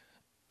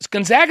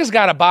 Gonzaga's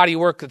got a body of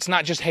work that's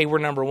not just, hey, we're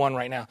number 1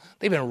 right now.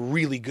 They've been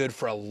really good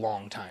for a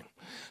long time.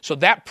 So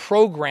that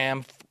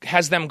program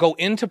has them go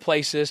into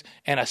places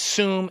and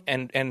assume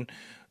and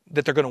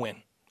that they're going to win.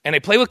 And they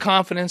play with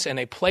confidence and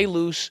they play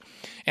loose.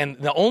 And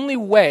the only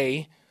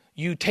way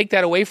you take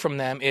that away from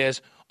them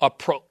is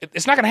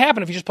it's not going to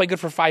happen if you just play good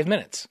for 5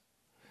 minutes.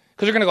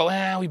 Because they're going to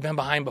go, we've been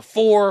behind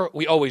before.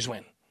 We always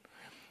win.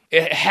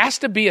 It has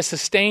to be a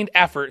sustained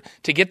effort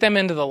to get them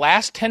into the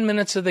last 10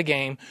 minutes of the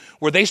game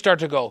where they start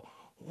to go,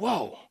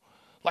 whoa,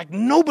 like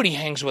nobody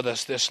hangs with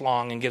us this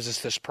long and gives us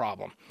this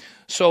problem.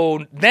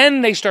 So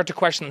then they start to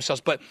question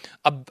themselves. But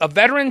a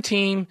veteran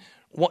team,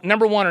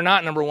 number 1 or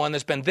not number 1,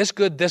 that's been this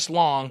good this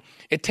long,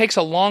 it takes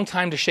a long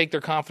time to shake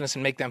their confidence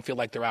and make them feel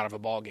like they're out of a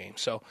ball game.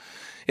 So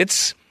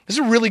this is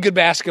a really good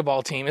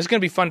basketball team. It's going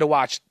to be fun to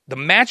watch. The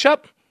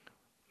matchup,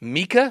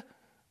 Mika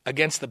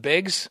against the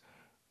bigs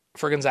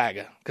for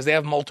Gonzaga, because they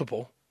have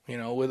multiple,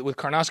 with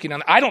Karnowski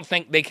down. I don't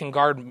think they can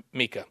guard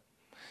Mika.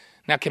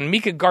 Now, can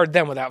Mika guard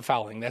them without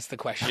fouling? That's the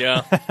question.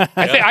 Yeah.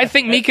 I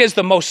think Mika is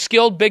the most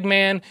skilled big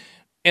man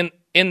in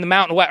the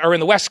Mountain West, or in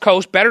the West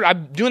Coast.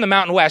 I'm doing the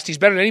Mountain West. He's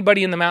better than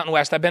anybody in the Mountain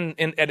West.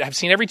 I've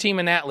seen every team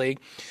in that league.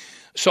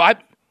 So I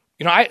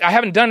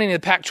haven't done any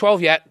of the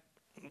Pac-12 yet,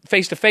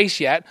 face-to-face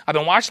yet. I've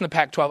been watching the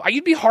Pac-12.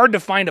 You'd be hard to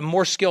find a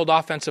more skilled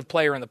offensive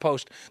player in the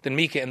post than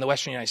Mika in the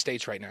Western United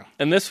States right now.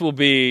 And this will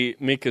be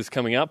Mika's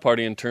coming out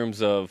party in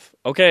terms of,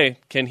 okay,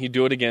 can he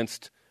do it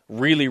against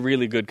really,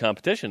 really good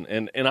competition?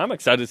 And I'm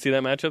excited to see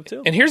that matchup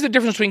too. And here's the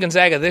difference between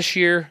Gonzaga this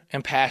year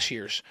and past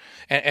years.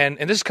 And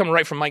this is coming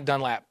right from Mike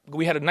Dunlap.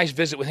 We had a nice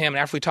visit with him,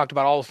 and after we talked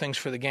about all the things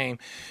for the game.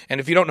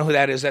 And if you don't know who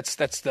that is, that's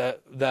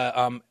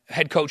the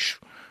head coach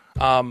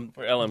for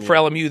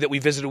LMU that we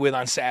visited with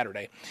on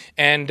Saturday.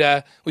 And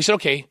we said,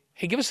 okay,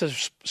 hey, give us a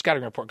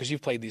scouting report because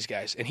you've played these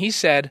guys. And he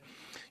said,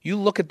 you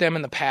look at them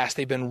in the past,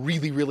 they've been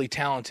really, really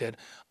talented,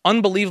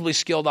 unbelievably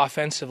skilled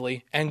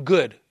offensively, and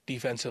good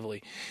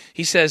defensively.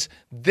 He says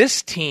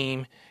this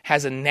team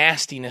has a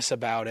nastiness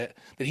about it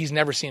that he's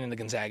never seen in the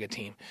Gonzaga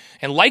team.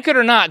 And like it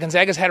or not,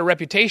 Gonzaga's had a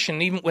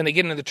reputation, even when they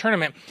get into the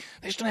tournament,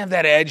 they just don't have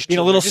that edge. Being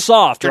a little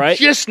soft, right?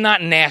 They're just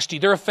not nasty.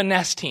 They're a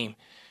finesse team.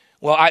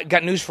 Well, I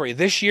got news for you.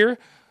 This year,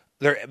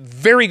 they're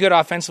very good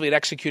offensively at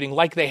executing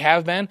like they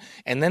have been,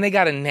 and then they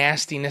got a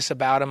nastiness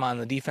about them on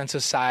the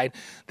defensive side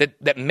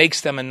that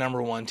makes them a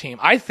number 1 team.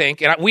 I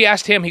think, and we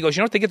asked him, he goes,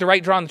 if they get the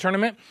right draw in the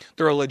tournament,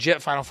 they're a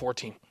legit Final Four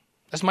team.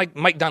 That's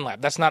Mike Dunlap.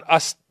 That's not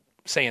us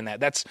saying that.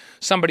 That's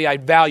somebody I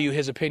value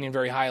his opinion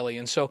very highly.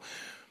 And so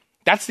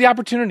that's the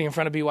opportunity in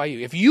front of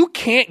BYU. If you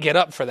can't get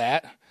up for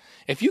that,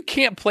 if you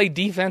can't play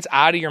defense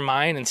out of your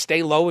mind and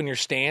stay low in your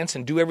stance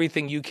and do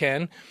everything you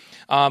can,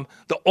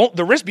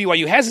 the risk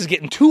BYU has is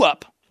getting 2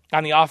 up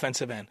on the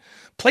offensive end.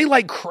 Play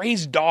like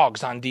crazed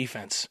dogs on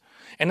defense.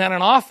 And then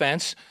on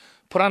offense,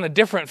 put on a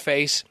different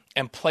face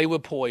and play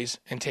with poise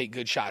and take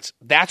good shots.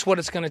 That's what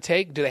it's going to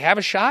take. Do they have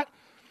a shot?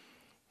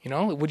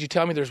 Would you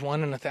tell me there's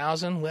 1 in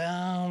 1,000?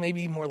 Well,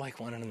 maybe more like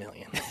 1 in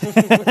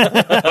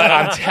 1,000,000. But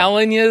I'm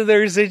telling you,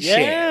 there's a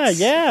chance.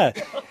 Yeah.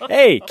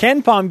 Hey,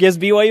 Ken Palm gives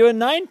BYU a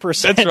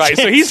 9%. That's right.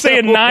 So he's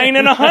saying 9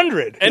 in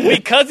 100. And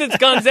because it's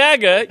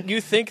Gonzaga,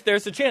 you think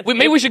there's a chance.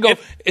 Maybe we should go,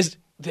 do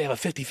they have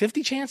a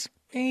 50-50 chance?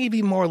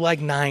 Maybe more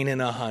like 9 in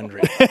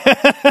 100.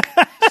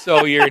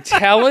 So you're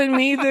telling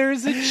me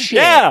there's a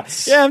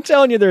chance? Yeah, I'm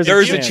telling you there's a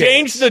chance. To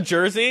change the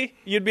jersey,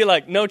 you'd be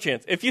like, no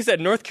chance. If you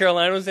said North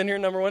Carolina was in here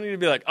number 1, you'd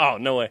be like, oh,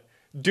 no way.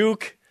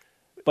 Duke.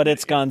 But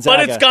it's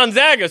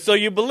Gonzaga. So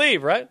you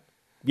believe, right?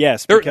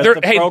 Yes, because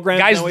the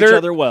programs know each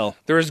other well.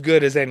 They're as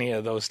good as any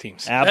of those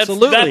teams.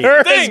 Absolutely.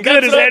 They're as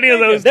good as any of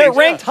those teams. They're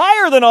ranked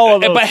higher than all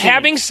of those But teams.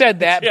 having said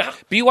that,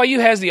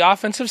 BYU has the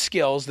offensive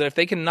skills that if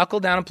they can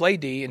knuckle down and play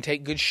D and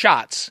take good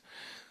shots,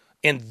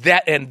 and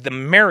the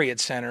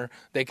Marriott Center,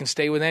 they can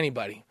stay with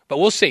anybody. But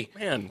we'll see.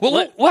 Man,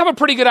 we'll have a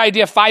pretty good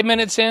idea 5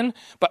 minutes in,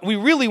 but we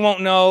really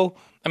won't know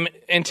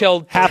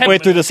until halfway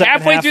through the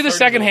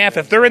second half.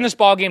 If they're in this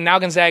ballgame, now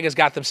Gonzaga's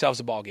got themselves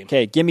a ballgame.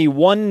 Okay, give me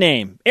one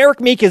name.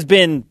 Eric Meek has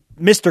been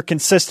Mr.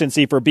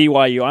 Consistency for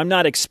BYU. I'm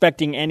not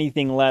expecting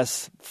anything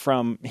less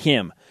from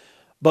him.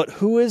 But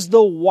who is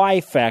the Y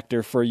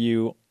factor for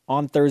you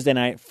on Thursday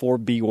night for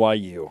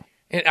BYU?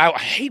 And I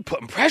hate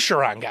putting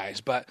pressure on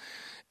guys, but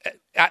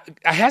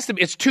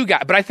it's 2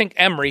 guys. But I think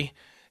Emory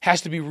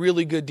has to be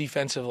really good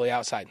defensively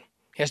outside.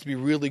 He has to be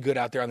really good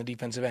out there on the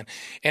defensive end.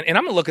 And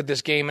I'm going to look at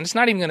this game, and it's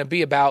not even going to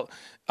be about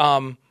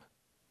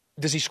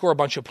does he score a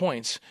bunch of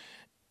points.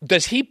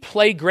 does he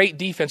play great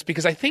defense?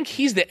 Because I think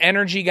he's the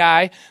energy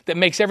guy that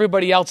makes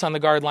everybody else on the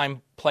guard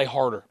line play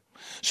harder.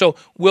 So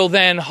will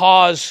then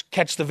Hawes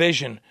catch the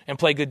vision and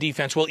play good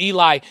defense? Will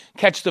Eli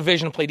catch the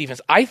vision and play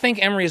defense? I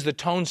think Emory is the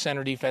tone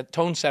setter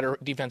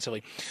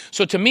defensively.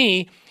 So to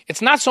me,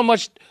 it's not so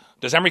much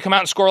does Emory come out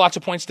and score lots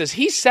of points. Does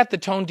he set the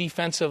tone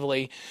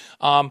defensively?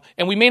 And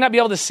we may not be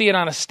able to see it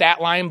on a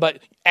stat line, but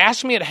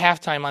ask me at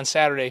halftime on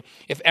Saturday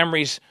if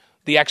Emory's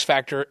the X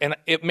factor, and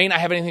it may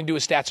not have anything to do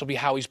with stats. It'll be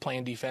how he's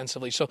playing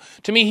defensively. So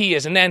to me, he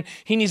is. And then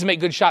he needs to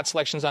make good shot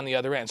selections on the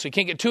other end. So you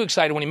can't get too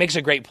excited when he makes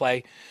a great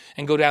play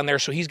and go down there.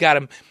 So he's got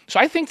him. So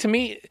I think to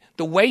me,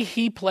 the way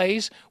he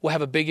plays will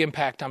have a big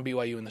impact on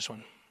BYU in this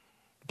one.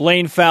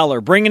 Blaine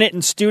Fowler bringing it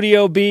in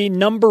Studio B.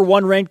 Number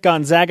 1 ranked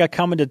Gonzaga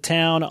coming to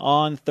town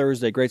on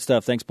Thursday. Great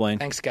stuff. Thanks, Blaine.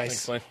 Thanks, guys.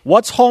 Thanks, Blaine.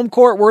 What's home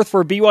court worth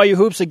for BYU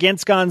hoops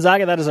against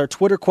Gonzaga? That is our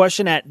Twitter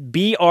question at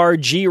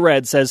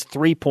BRGRed says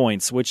 3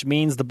 points, which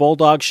means the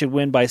Bulldogs should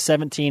win by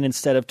 17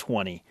 instead of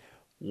 20.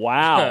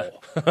 Wow.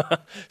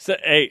 So,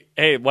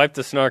 hey, wipe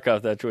the snark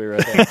off that tweet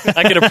right there.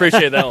 I can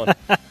appreciate that one.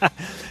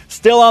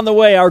 Still on the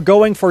way, our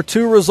going for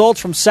 2 results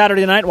from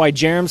Saturday night, why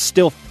Jerem's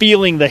still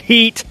feeling the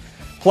heat.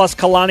 Plus,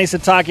 Kalani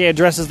Sitake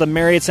addresses the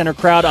Marriott Center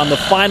crowd on the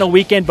final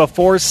weekend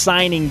before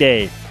signing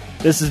day.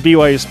 This is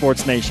BYU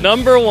Sports Nation.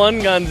 Number 1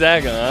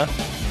 Gonzaga,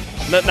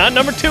 huh? Not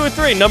number 2 or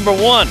 3, number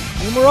 1.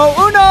 Numero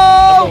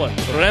uno!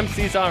 Number 1.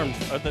 Ramsey's arms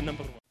are the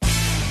number 1.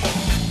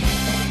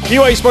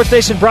 BYU Sports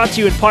Nation brought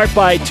to you in part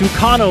by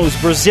Tucano's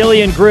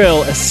Brazilian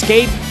Grill.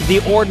 Escape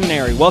the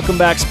ordinary. Welcome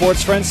back,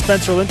 sports friends.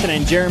 Spencer Linton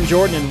and Jerem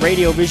Jordan and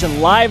Radio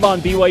Vision live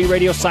on BYU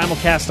Radio,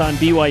 simulcast on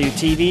BYU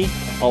TV.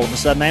 All of a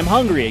sudden, I'm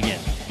hungry again.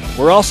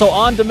 We're also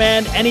on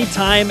demand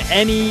anytime,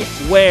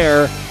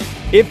 anywhere.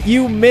 If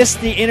you missed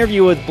the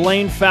interview with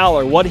Blaine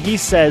Fowler, what he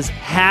says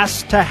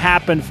has to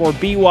happen for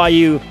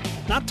BYU,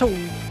 not to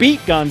beat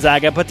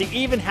Gonzaga, but to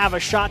even have a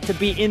shot to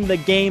be in the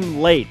game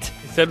late.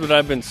 He said what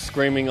I've been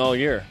screaming all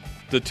year.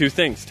 The 2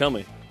 things. Tell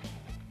me.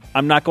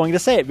 I'm not going to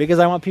say it because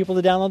I want people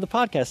to download the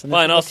podcast. And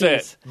Fine, I'll say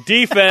it.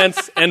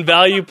 Defense and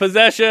value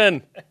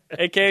possession,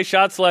 a.k.a.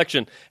 shot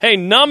selection. Hey,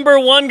 number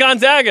 1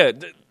 Gonzaga.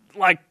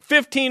 Like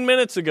 15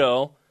 minutes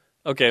ago.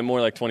 Okay, more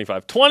like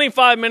 25.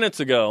 25 minutes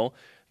ago,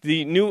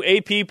 the new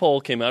AP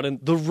poll came out, and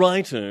the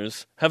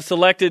writers have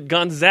selected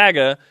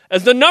Gonzaga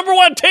as the number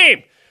 1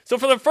 team. So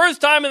for the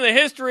first time in the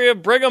history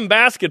of Brigham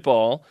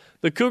basketball,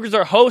 the Cougars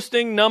are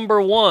hosting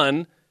number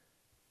 1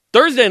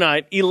 Thursday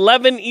night,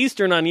 11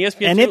 Eastern on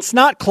ESPN. And it's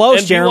not close,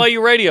 and Jeremy.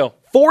 BYU Radio.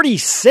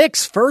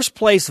 46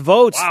 first-place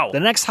votes. Wow.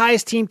 The next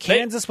highest team,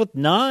 Kansas, with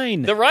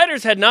 9. The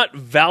writers had not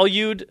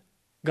valued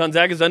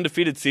Gonzaga's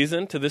undefeated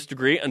season to this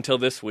degree until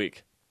this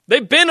week.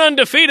 They've been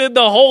undefeated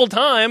the whole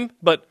time,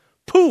 but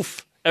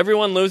poof,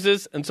 everyone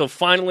loses. And so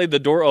finally the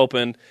door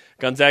opened.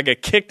 Gonzaga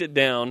kicked it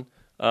down,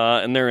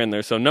 and they're in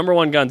there. So number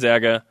 1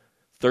 Gonzaga,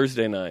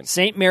 Thursday night.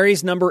 St.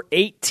 Mary's number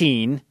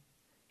 18.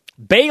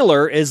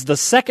 Baylor is the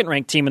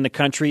second-ranked team in the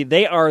country.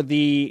 They are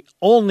the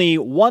only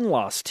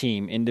one-loss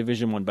team in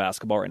Division I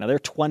basketball right now. They're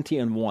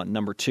 20-1,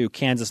 number 2.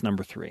 Kansas,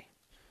 number 3.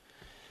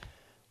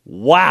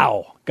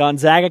 Wow.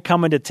 Gonzaga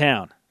coming to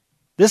town.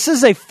 This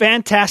is a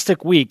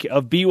fantastic week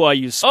of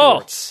BYU sports. Oh,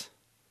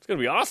 it's going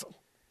to be awesome.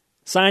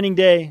 Signing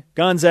day,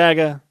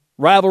 Gonzaga,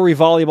 rivalry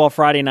volleyball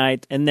Friday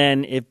night, and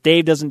then if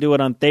Dave doesn't do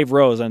it on Dave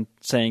Rose, I'm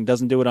saying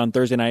doesn't do it on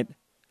Thursday night,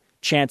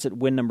 chance at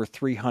win number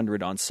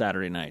 300 on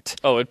Saturday night.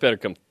 Oh, it better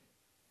come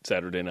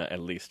Saturday night at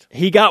least.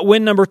 He got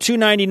win number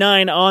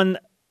 299 on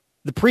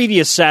the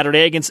previous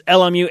Saturday against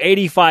LMU,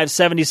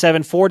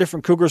 85-77. 4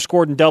 different Cougars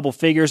scored in double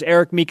figures.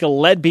 Eric Mika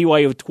led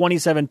BYU with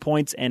 27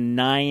 points and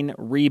 9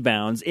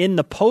 rebounds. In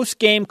the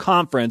post-game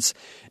conference,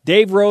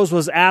 Dave Rose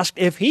was asked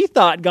if he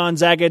thought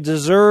Gonzaga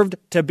deserved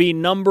to be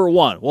number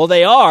 1. Well,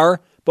 they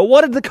are, but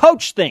what did the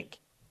coach think?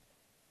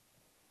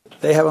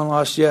 They haven't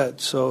lost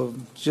yet, so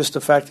just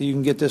the fact that you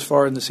can get this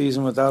far in the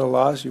season without a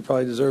loss, you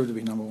probably deserve to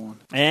be number 1.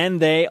 And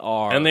they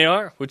are. And they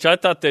are, which I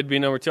thought they'd be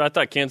number 2. I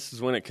thought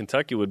Kansas' win at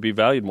Kentucky would be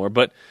valued more,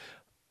 but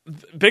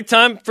big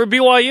time for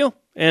BYU,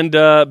 and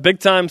big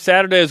time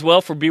Saturday as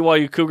well for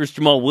BYU Cougars.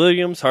 Jamal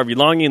Williams, Harvey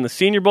Longy in the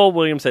Senior Bowl.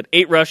 Williams had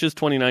 8 rushes,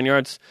 29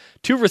 yards,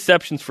 2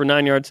 receptions for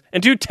 9 yards,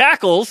 and 2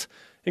 tackles,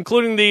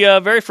 including the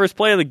very first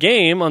play of the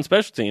game on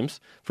special teams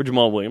for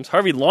Jamal Williams.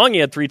 Harvey Longy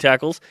had 3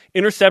 tackles,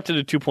 intercepted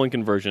a 2-point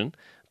conversion,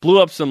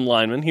 blew up some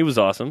linemen. He was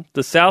awesome.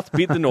 The South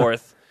beat the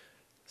North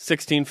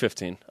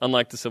 16-15,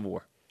 unlike the Civil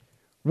War.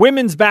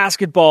 Women's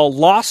basketball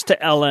lost to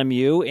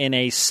LMU in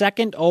a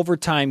second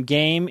overtime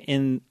game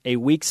in a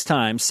week's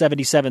time,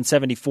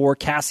 77-74.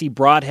 Cassie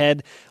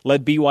Broadhead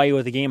led BYU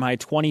with a game-high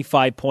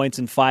 25 points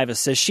and 5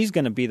 assists. She's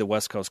going to be the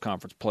West Coast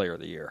Conference Player of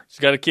the Year. She's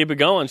got to keep it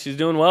going. She's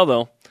doing well,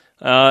 though.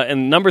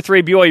 And number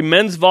 3, BYU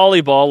men's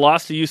volleyball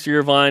lost to UC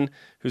Irvine,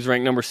 who's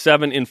ranked number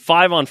 7 in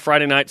 5 on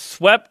Friday night,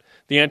 swept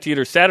the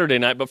Anteater Saturday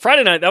night. But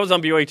Friday night, that was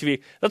on BYU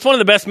TV. That's one of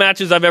the best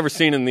matches I've ever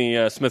seen in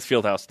the Smith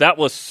Fieldhouse. That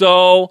was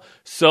so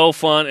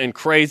fun and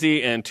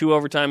crazy, and 2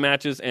 overtime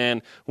matches,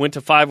 and went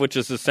to 5, which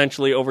is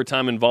essentially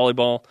overtime in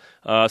volleyball.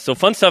 So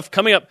fun stuff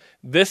coming up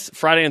this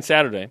Friday and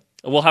Saturday.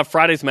 We'll have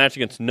Friday's match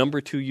against number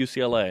 2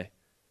 UCLA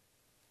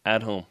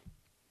at home.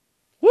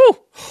 Woo!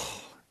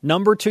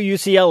 Number 2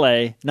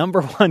 UCLA,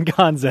 number 1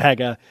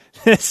 Gonzaga.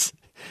 This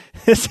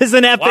is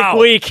an epic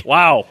week.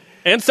 Wow.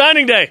 And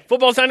signing day.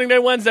 Football signing day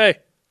Wednesday.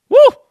 Woo!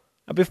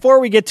 Now, before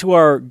we get to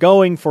our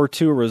going for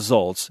 2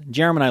 results,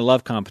 Jeremy and I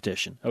love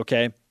competition,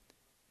 okay?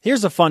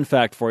 Here's a fun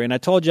fact for you, and I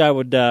told you I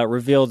would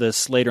reveal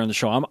this later in the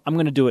show. I'm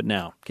going to do it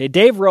now. Okay,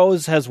 Dave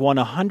Rose has won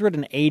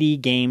 180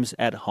 games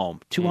at home,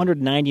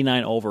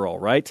 299 overall,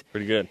 right?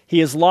 Pretty good. He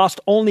has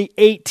lost only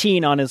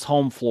 18 on his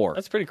home floor.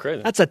 That's pretty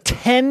crazy. That's a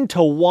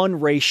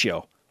 10-to-1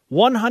 ratio.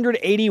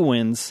 180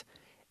 wins,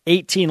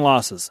 18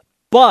 losses.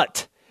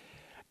 But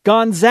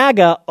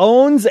Gonzaga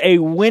owns a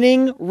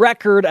winning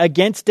record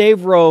against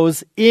Dave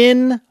Rose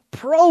in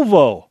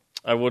Provo.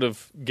 I would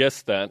have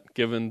guessed that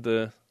given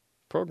the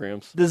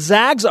programs. The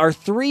Zags are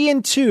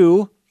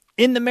 3-2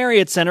 in the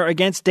Marriott Center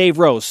against Dave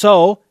Rose.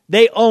 So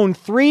they own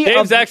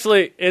Dave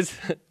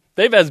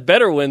has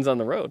better wins on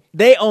the road.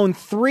 They own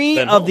 3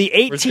 Than of home. the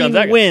Where's 18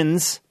 Gonzaga?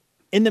 wins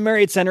in the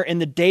Marriott Center in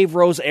the Dave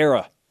Rose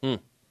era.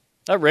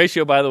 That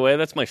ratio, by the way,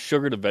 that's my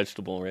sugar to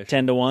vegetable ratio.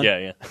 10-to-1.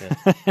 Yeah.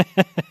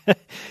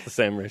 It's the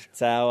same ratio.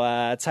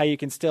 That's how you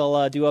can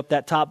still do up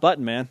that top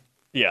button, man.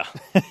 Yeah.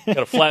 Got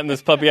to flatten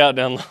this puppy out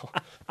down low.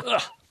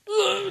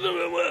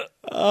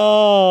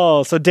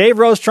 Oh, so Dave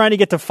Rose trying to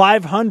get to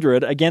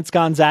 500 against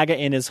Gonzaga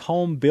in his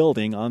home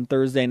building on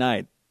Thursday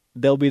night.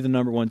 They'll be the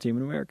number 1 team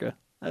in America.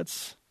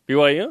 That's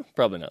BYU?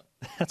 Probably not.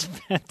 That's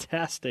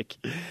fantastic.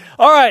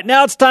 All right,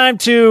 now it's time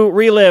to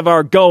relive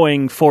our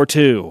going for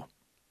 2.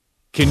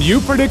 Can you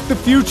predict the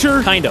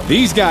future? Kind of.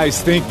 These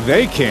guys think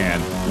they can.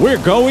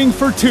 We're going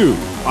for 2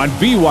 on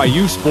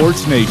BYU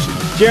Sports Nation.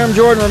 Jerem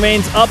Jordan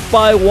remains up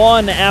by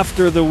 1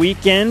 after the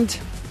weekend.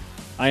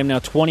 I am now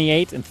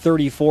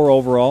 28-34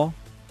 overall.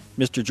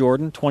 Mr.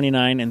 Jordan,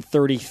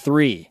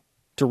 29-33.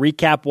 To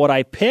recap what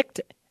I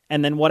picked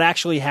and then what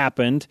actually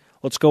happened,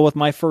 let's go with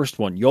my first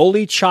one.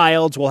 Yoli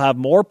Childs will have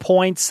more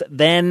points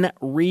than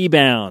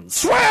rebounds.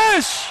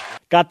 Swish!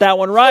 Got that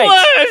one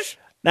right. Swish!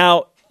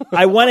 Now,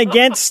 I went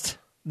against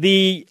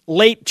the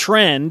late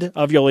trend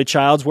of Yoli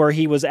Childs where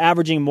he was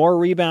averaging more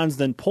rebounds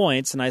than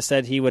points, and I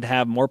said he would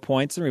have more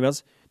points than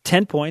rebounds.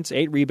 10 points,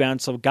 8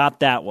 rebounds, so got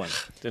that one.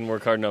 Didn't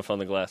work hard enough on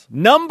the glass.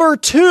 Number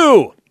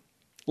 2.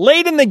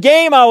 Late in the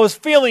game, I was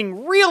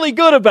feeling really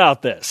good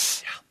about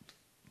this.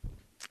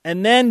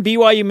 And then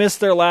BYU missed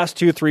their last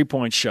 2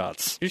 3-point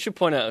shots. You should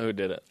point out who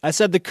did it. I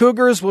said the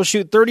Cougars will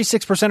shoot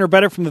 36% or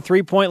better from the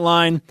 3-point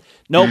line.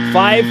 Nope,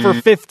 5 for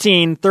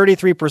 15,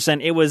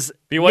 33%. It was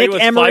BYU Nick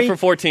was Emery. 5 for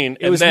 14.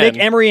 It was then,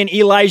 Nick Emery and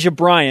Elijah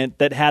Bryant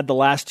that had the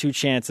last 2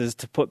 chances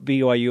to put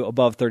BYU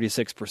above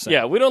 36%.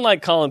 Yeah, we don't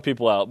like calling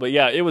people out, but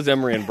yeah, it was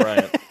Emery and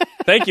Bryant.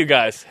 Thank you,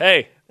 guys.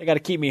 Hey. They got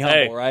to keep me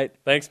humble, right?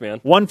 Thanks, man.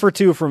 1 for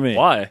 2 for me.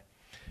 Why?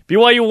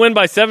 BYU win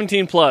by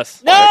 17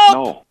 plus.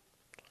 No!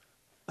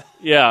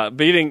 Yeah,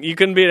 you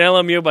couldn't beat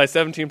LMU by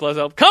 17 plus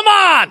help. Come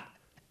on!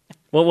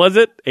 What was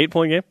it?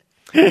 8-point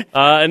game?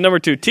 And number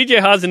 2, TJ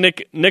Haas and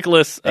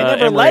Nicholas They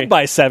never Emery. led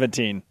by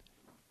 17.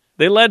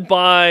 They led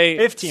by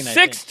 15, I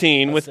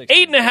 16 think. with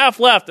 16. 8.5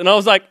 left. And I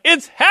was like,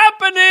 it's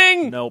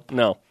happening! Nope.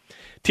 No.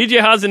 TJ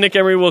Haas and Nick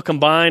Emery will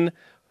combine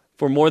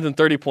for more than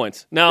 30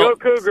 points. Now, Go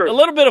Cougars. a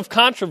little bit of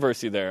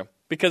controversy there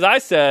because I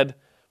said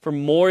for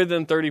more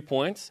than 30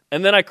 points,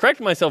 and then I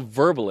corrected myself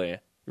verbally.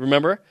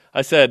 Remember?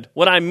 I said,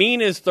 what I mean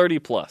is 30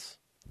 plus.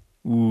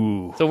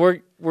 Ooh. So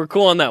we're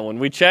cool on that one.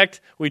 We checked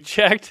with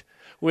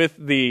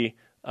the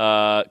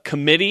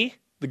committee,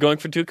 the Going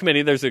for 2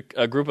 committee. There's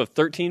a group of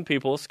 13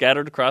 people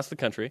scattered across the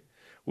country.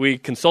 We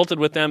consulted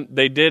with them.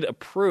 They did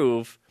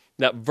approve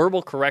that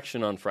verbal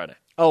correction on Friday.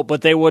 Oh,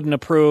 but they wouldn't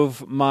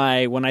approve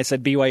when I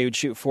said BYU would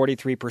shoot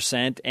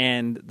 43%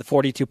 and the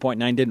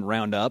 42.9 didn't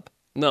round up?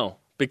 No,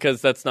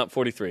 because that's not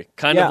 43.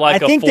 Kind Yeah, of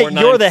like I think that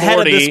you're the head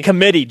of this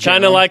committee, John.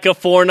 Kind of like a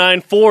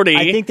 4.940.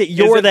 I think that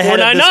you're the head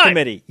of this 4.99?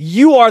 committee.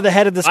 You are the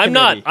head of this I'm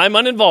committee. not. I'm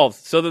uninvolved,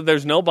 so that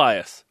there's no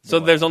bias. So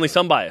that there's only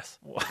some bias.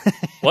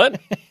 What?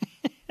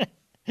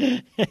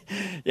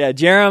 Yeah,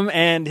 Jerem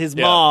and his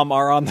mom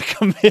are on the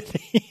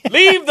committee.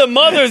 Leave the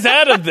mothers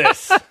out of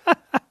this.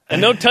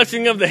 And no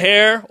touching of the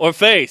hair or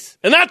face.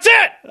 And that's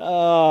it!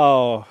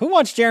 Oh, who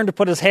wants Jerem to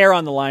put his hair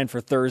on the line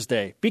for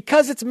Thursday?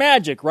 Because it's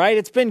magic, right?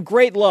 It's been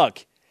great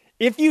luck.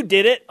 If you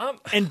did it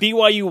and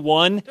BYU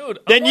won,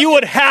 then you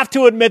would have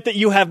to admit that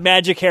you have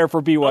magic hair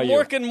for BYU. I'm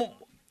working.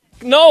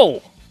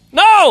 No!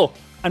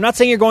 I'm not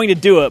saying you're going to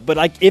do it, but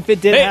if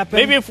it did happen,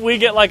 maybe if we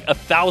get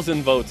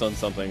 1,000 votes on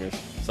something or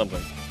something.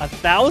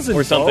 1,000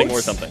 or something votes?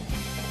 or something.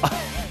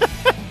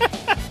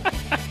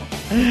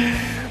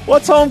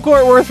 What's home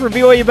court worth for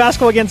BYU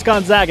basketball against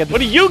Gonzaga?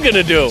 What are you going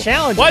to do?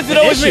 Challenge. Why is it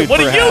always me? What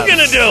are you going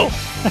to do?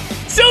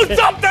 Do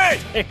something!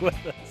 Stay with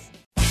us.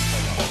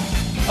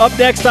 Up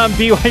next on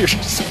BYU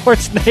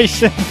Sports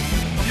Nation.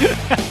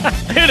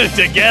 Get it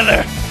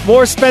together.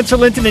 More Spencer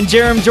Linton and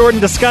Jerem Jordan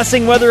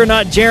discussing whether or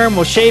not Jerem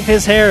will shave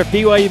his hair if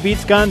BYU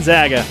beats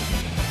Gonzaga.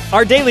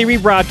 Our daily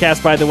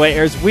rebroadcast, by the way,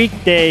 airs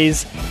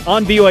weekdays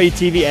on BYU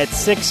TV at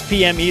 6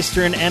 p.m.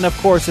 Eastern, and of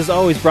course is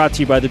always brought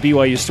to you by the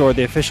BYU Store,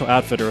 the official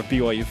outfitter of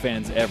BYU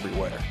fans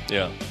everywhere.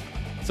 Yeah.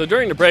 So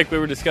during the break, we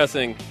were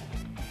discussing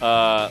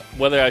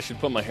whether I should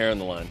put my hair on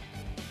the line.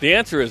 The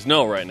answer is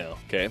no right now,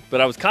 okay?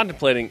 But I was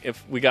contemplating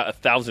if we got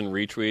 1,000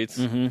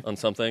 retweets on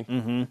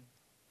something,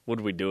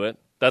 would we do it?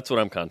 That's what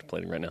I'm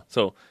contemplating right now.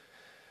 So,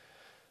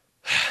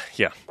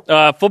 yeah.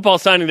 Football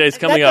signing day is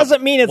coming up That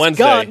doesn't mean it's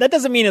Wednesday. gone. That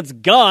doesn't mean it's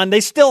gone.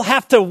 They still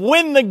have to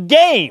win the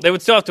game. They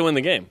would still have to win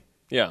the game.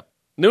 Yeah.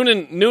 Noon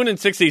and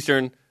 6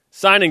 Eastern,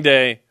 signing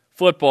day,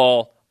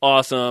 football,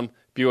 awesome,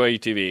 BYU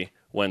TV,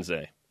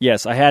 Wednesday.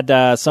 Yes, I had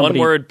somebody...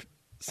 One-word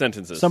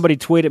sentences. Somebody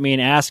tweeted me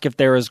and asked if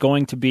there is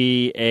going to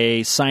be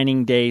a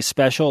signing day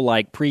special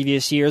like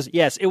previous years.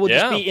 Yes, it will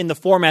just be in the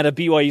format of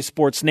BYU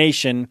Sports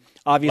Nation.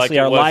 Obviously, Like it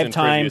our was live in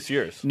time, previous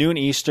years. noon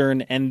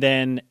Eastern, and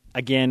then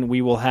again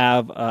we will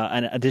have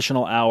an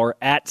additional hour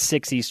at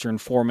 6 Eastern,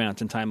 4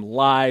 Mountain Time,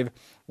 live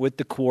with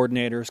the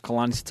coordinators,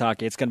 Kalani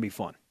Sitake. It's going to be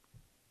fun.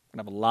 We're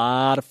going to have a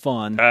lot of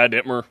fun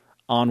Dittmer.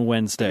 on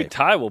Wednesday. Maybe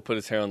Ty will put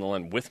his hair on the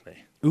line with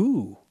me.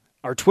 Ooh.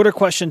 Our Twitter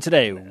question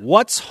today,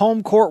 what's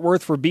home court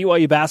worth for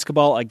BYU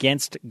basketball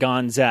against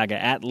Gonzaga?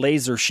 At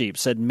Laser Sheep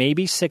said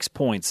maybe 6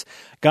 points.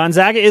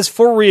 Gonzaga is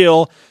for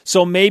real,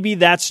 so maybe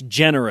that's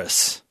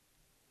generous.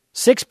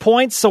 6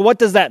 points? So what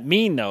does that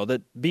mean, though?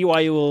 That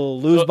BYU will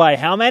lose by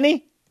how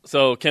many?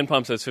 So Ken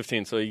Pom says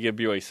 15, so you give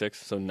BYU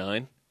 6, so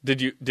 9.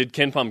 Did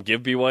Ken Pom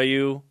give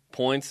BYU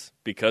points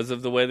because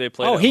of the way they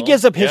played Oh, at he home?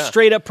 gives up his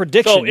straight-up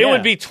prediction. So it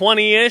would be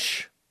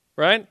 20-ish,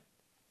 right?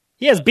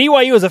 He has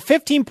BYU as a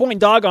 15-point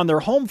dog on their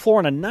home floor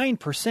and a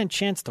 9%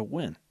 chance to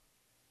win.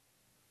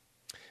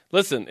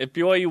 Listen, if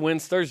BYU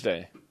wins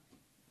Thursday,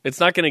 it's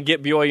not going to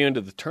get BYU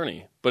into the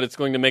tourney, but it's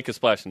going to make a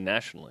splash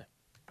nationally.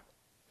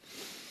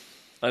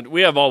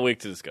 We have all week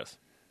to discuss.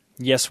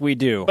 Yes, we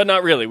do. But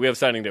not really. We have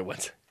signing day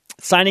Wednesday.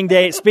 Signing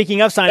day,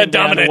 speaking of signing day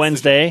on dominates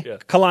Wednesday, yeah.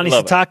 Kalani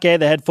Love Sitake,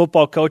 the head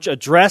football coach,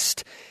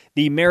 addressed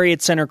the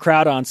Marriott Center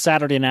crowd on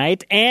Saturday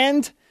night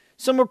and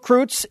some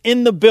recruits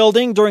in the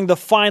building during the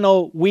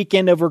final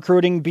weekend of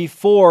recruiting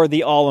before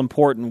the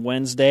all-important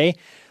Wednesday.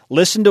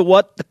 Listen to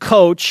what the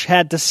coach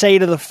had to say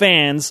to the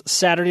fans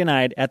Saturday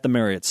night at the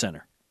Marriott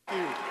Center.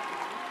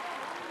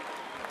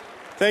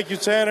 Thank you,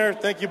 Tanner.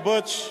 Thank you,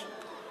 Butch.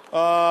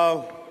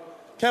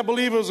 Can't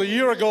believe it was a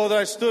year ago that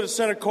I stood at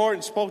center court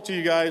and spoke to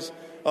you guys.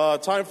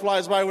 Time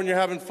flies by when you're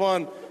having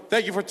fun.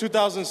 Thank you for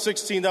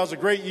 2016. That was a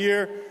great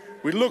year.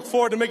 We look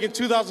forward to making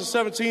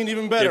 2017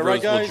 even better, Dave right,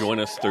 Rose guys? will join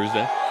us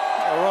Thursday.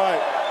 All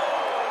right.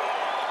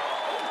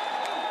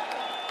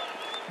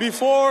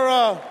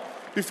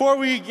 Before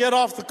we get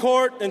off the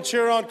court and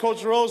cheer on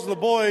Coach Rose and the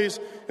boys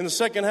in the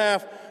second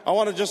half, I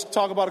want to just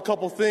talk about a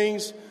couple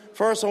things.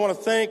 First, I want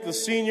to thank the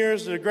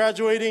seniors that are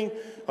graduating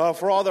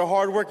for all their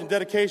hard work and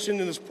dedication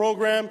in this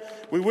program.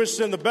 We wish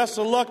them the best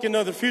of luck in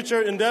their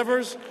future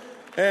endeavors,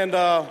 and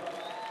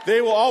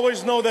they will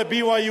always know that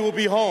BYU will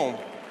be home.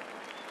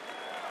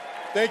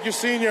 Thank you,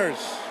 seniors.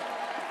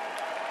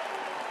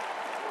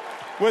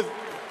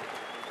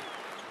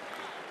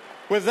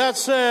 With that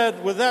said,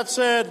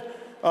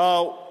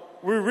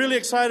 we're really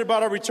excited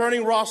about our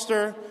returning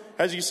roster.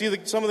 As you see,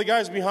 some of the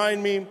guys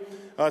behind me,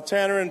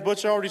 Tanner and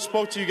Butch already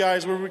spoke to you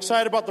guys. We're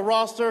excited about the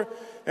roster,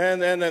 and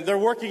they're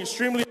working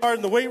extremely hard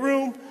in the weight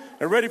room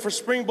and ready for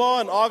spring ball,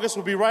 and August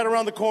will be right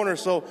around the corner.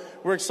 So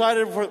we're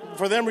excited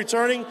for them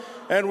returning,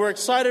 and we're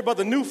excited about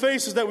the new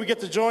faces that we get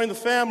to join the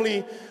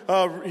family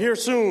here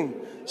soon.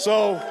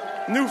 So,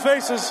 new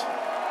faces.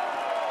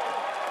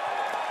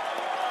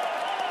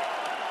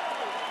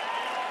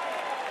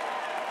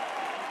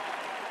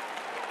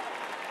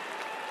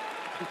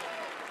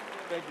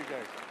 Thank you,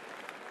 guys.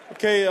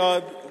 Okay,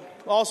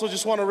 also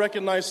just want to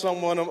recognize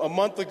someone. A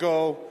month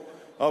ago,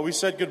 we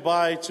said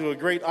goodbye to a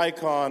great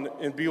icon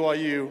in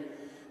BYU,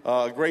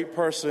 a great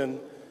person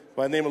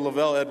by the name of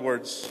Lavelle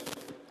Edwards.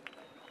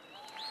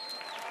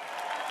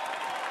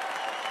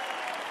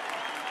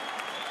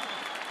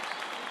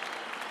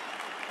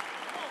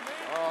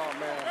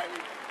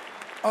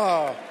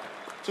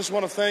 Just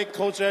want to thank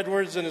Coach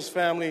Edwards and his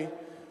family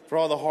for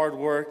all the hard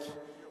work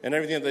and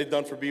everything that they've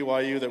done for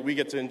BYU that we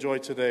get to enjoy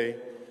today.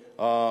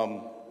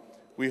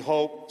 We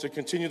hope to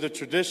continue the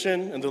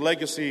tradition and the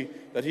legacy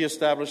that he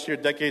established here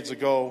decades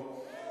ago,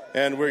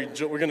 and we're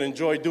going to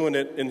enjoy doing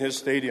it in his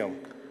stadium.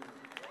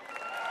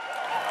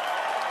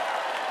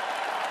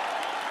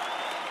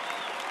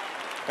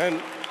 And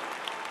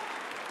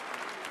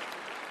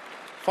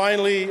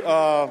finally,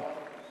 I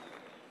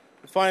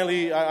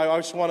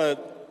just want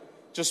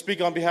to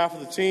speak on behalf of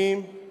the team,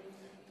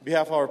 on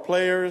behalf of our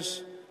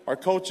players, our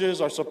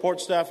coaches, our support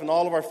staff, and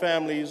all of our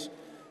families,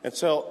 and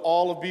tell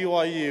all of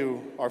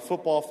BYU, our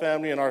football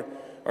family, and our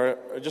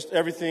just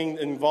everything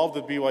involved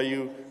with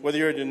BYU, whether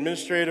you're an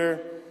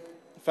administrator,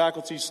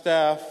 faculty,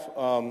 staff,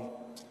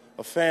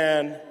 a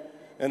fan,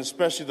 and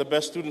especially the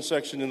best student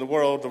section in the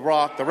world, the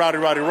Rock, the Rowdy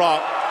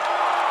Rock.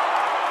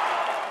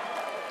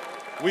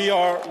 We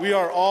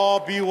are all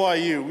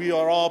BYU. We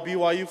are all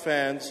BYU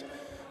fans,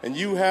 and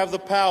you have the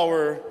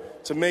power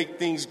to make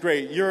things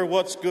great. You're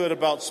what's good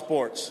about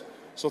sports.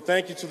 So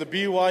thank you to the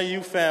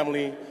BYU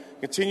family.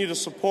 Continue to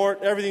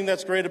support everything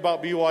that's great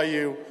about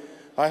BYU.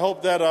 I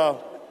hope that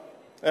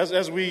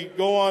as we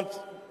go on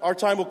our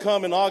time will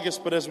come in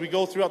August, but as we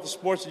go throughout the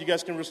sports, that you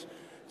guys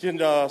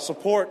can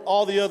support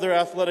all the other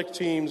athletic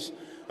teams,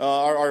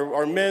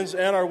 our men's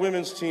and our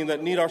women's team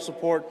that need our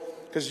support,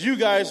 because you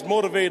guys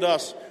motivate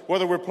us.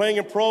 Whether we're playing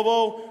in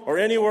Provo or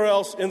anywhere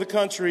else in the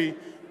country,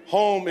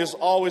 home is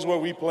always where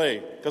we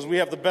play, because we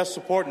have the best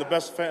support and the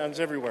best fans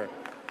everywhere.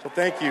 So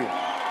thank you.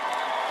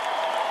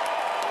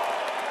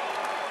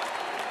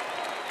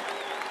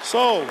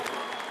 So,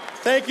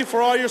 thank you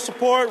for all your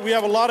support. We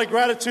have a lot of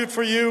gratitude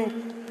for you,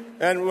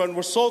 and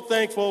we're so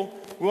thankful.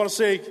 We want to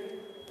say,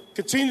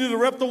 continue to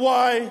rep the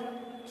Y,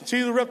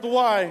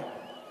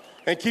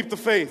 and keep the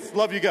faith.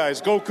 Love you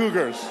guys. Go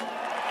Cougars.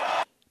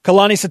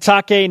 Kalani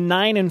Sitake,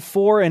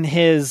 9-4 in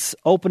his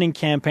opening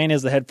campaign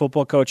as the head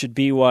football coach at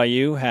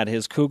BYU, had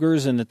his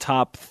Cougars in the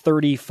top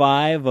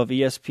 35 of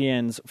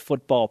ESPN's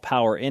Football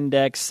Power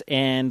Index,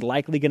 and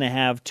likely going to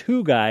have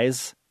 2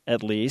 guys,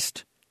 at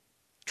least,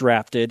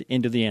 drafted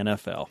into the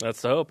NFL.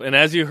 That's the hope. And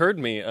as you heard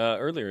me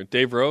earlier,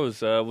 Dave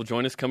Rose will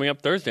join us coming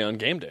up Thursday on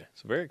game day.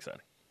 So very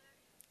exciting.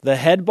 The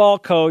head ball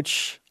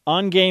coach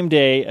on game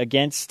day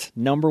against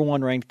number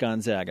 1 ranked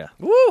Gonzaga.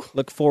 Woo!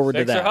 Look forward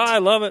to that. High, I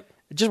love it.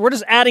 We're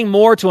just adding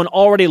more to an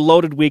already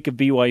loaded week of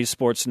BYU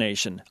Sports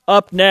Nation.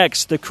 Up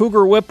next, the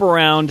Cougar Whip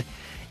Around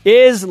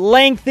is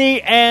lengthy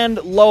and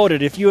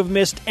loaded. If you have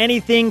missed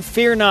anything,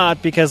 fear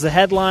not, because the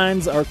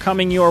headlines are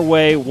coming your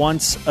way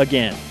once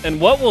again.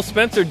 And what will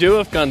Spencer do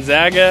if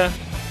Gonzaga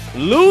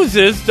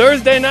loses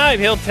Thursday night?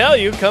 He'll tell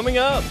you coming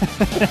up.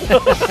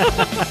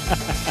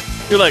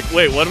 You're like,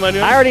 wait, what am I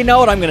doing? I already know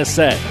what I'm going to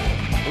say.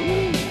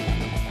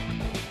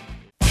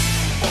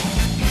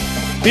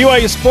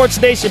 BYU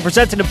Sports Nation,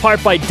 presented in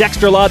part by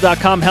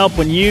DexterLaw.com. Help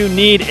when you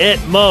need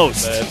it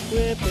most.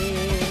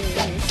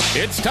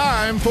 It's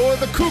time for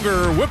the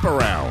Cougar Whip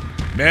Around.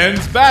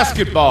 Men's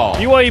basketball.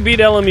 BYU beat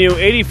LMU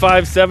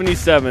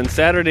 85-77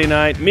 Saturday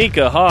night.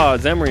 Mika,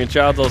 Hawes, Emery, and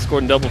Childs all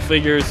scored in double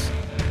figures.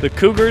 The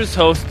Cougars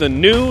host the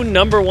new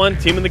number 1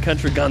 team in the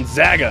country,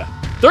 Gonzaga.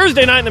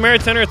 Thursday night in the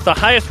Marriott Center, it's the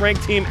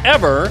highest-ranked team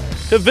ever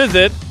to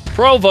visit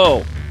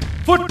Provo.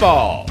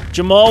 Football.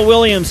 Jamal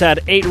Williams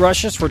had 8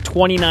 rushes for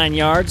 29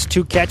 yards,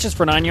 2 catches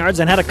for 9 yards,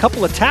 and had a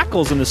couple of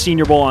tackles in the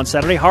Senior Bowl on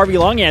Saturday. Harvey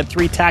Long had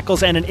 3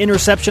 tackles and an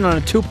interception on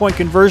a 2-point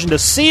conversion to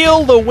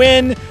seal the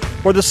win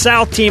for the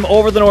South team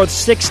over the North,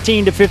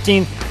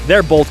 16-15.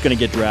 They're both going to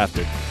get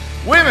drafted.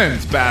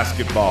 Women's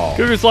basketball.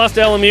 Cougars lost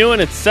to LMU in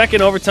its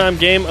second overtime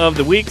game of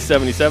the week,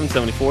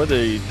 77-74.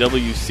 The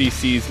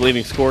WCC's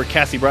leading scorer,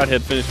 Cassie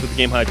Broadhead, finished with the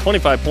game-high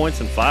 25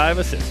 points and 5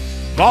 assists.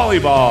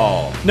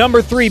 Volleyball.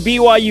 Number 3,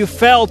 BYU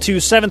fell to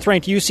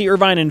 7th-ranked UC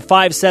Irvine in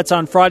 5 sets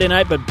on Friday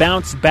night, but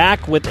bounced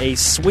back with a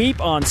sweep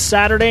on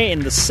Saturday in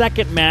the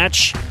second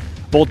match.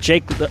 Both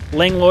Jake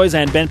Langlois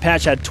and Ben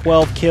Patch had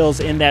 12 kills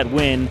in that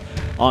win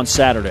on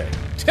Saturday.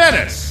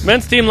 Tennis.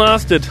 Men's team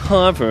lost at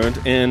Harvard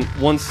and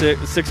won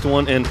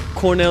 6-1. And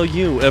Cornell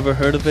U, ever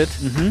heard of it?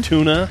 Mm-hmm.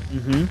 Tuna.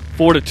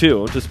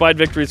 4-2. Despite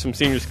victories from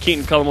seniors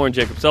Keaton Cullimore and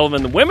Jacob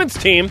Sullivan, the women's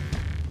team,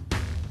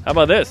 how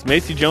about this?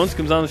 Macy Jones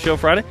comes on the show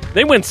Friday.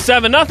 They win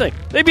 7-0.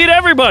 They beat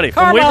everybody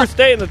from Weber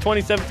State in the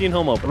 2017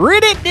 home opener.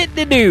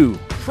 Rid-it-did-do.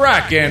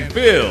 Track and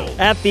field.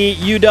 At the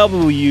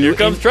UW. Here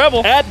comes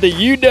trouble. At the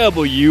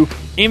UW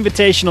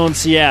Invitational in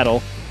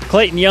Seattle,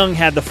 Clayton Young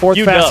had the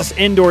 4th fastest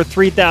indoor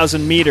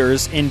 3,000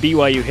 meters in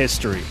BYU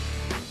history.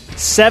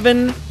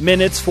 7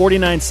 minutes,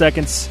 49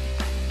 seconds,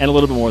 and a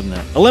little bit more than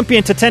that.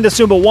 Olympian Tatenda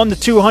Sumba won the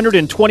 200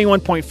 in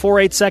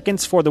 21.48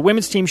 seconds. For the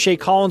women's team, Shea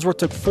Collinsworth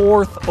took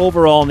 4th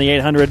overall in the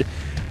 800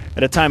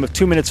 at a time of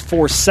 2 minutes,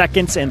 4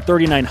 seconds, and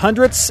 39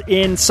 hundredths.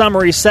 In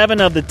summary, 7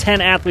 of the 10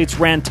 athletes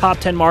ran top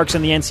 10 marks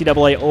in the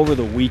NCAA over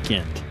the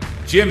weekend.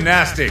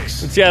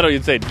 Gymnastics. In Seattle,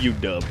 you'd say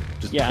UW.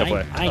 Just Yeah,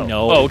 FYI. I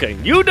know. Oh, okay.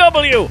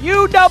 UW.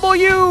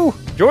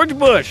 UW! George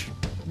Bush.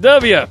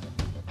 W.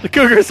 The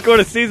Cougars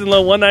scored a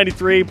season-low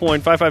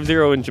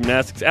 193.550 in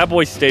gymnastics at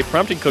Boise State,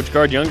 prompting Coach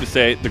Guard Young to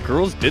say the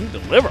girls didn't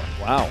deliver.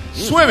 Wow.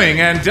 Swimming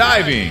and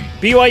diving.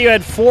 BYU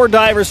had 4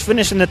 divers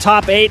finish in the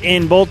top 8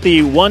 in both the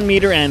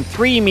 1-meter and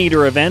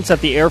 3-meter events at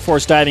the Air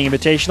Force Diving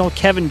Invitational.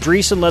 Kevin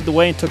Dreesen led the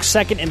way and took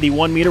 2nd in the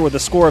 1-meter with a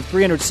score of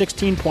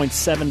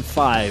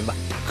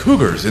 316.75.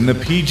 Cougars in the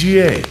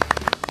PGA.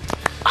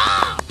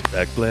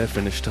 Zach Blair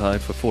finished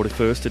tied for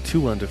 41st at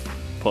 2 under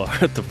par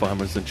at the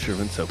Farmers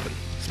Insurance Open.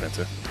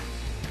 Spencer.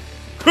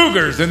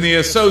 Cougars in the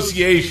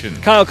association.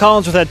 Kyle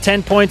Collinsworth had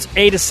 10 points,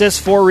 8 assists,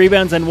 4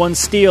 rebounds, and 1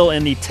 steal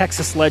in the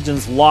Texas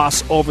Legends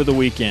loss over the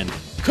weekend.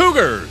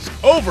 Cougars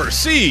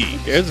overseas. Who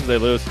cares if they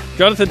lose?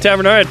 Jonathan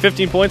Tavernier had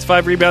 15 points,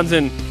 5 rebounds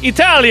in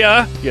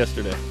Italia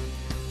yesterday.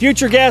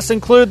 Future guests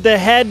include the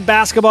head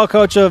basketball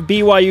coach of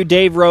BYU,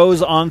 Dave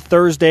Rose, on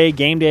Thursday,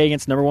 game day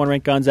against number 1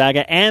 ranked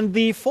Gonzaga, and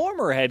the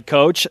former head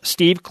coach,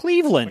 Steve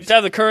Cleveland. Just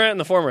have the current and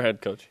the former head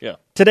coach, yeah.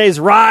 Today's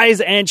Rise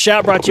and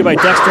Shout brought to you by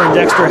Dexter and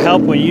Dexter.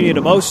 Help when you need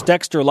it most.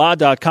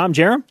 DexterLaw.com.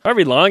 Jerem?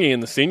 Harvey Longy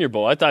in the Senior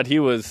Bowl, I thought he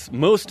was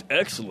most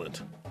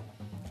excellent.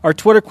 Our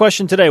Twitter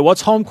question today,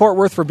 what's home court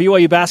worth for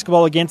BYU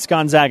basketball against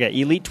Gonzaga?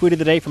 Elite tweet of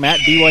the day from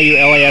 @BYU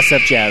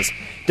LASF Jazz.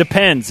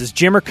 Depends. Is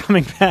Jimmer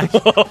coming back?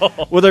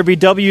 Will there be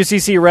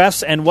WCC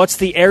refs? And what's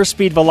the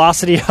airspeed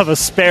velocity of a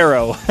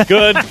sparrow?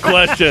 Good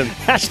question.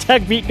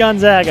 Hashtag beat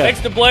Gonzaga. Thanks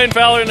to Blaine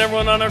Fowler and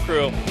everyone on our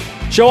crew.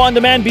 Show on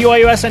demand,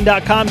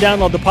 BYUSN.com.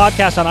 Download the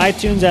podcast on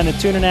iTunes and the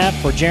TuneIn app.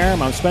 For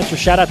Jerem, I'm Spencer.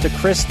 Shout out to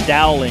Chris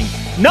Dowling.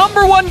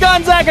 #1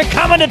 Gonzaga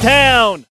coming to town.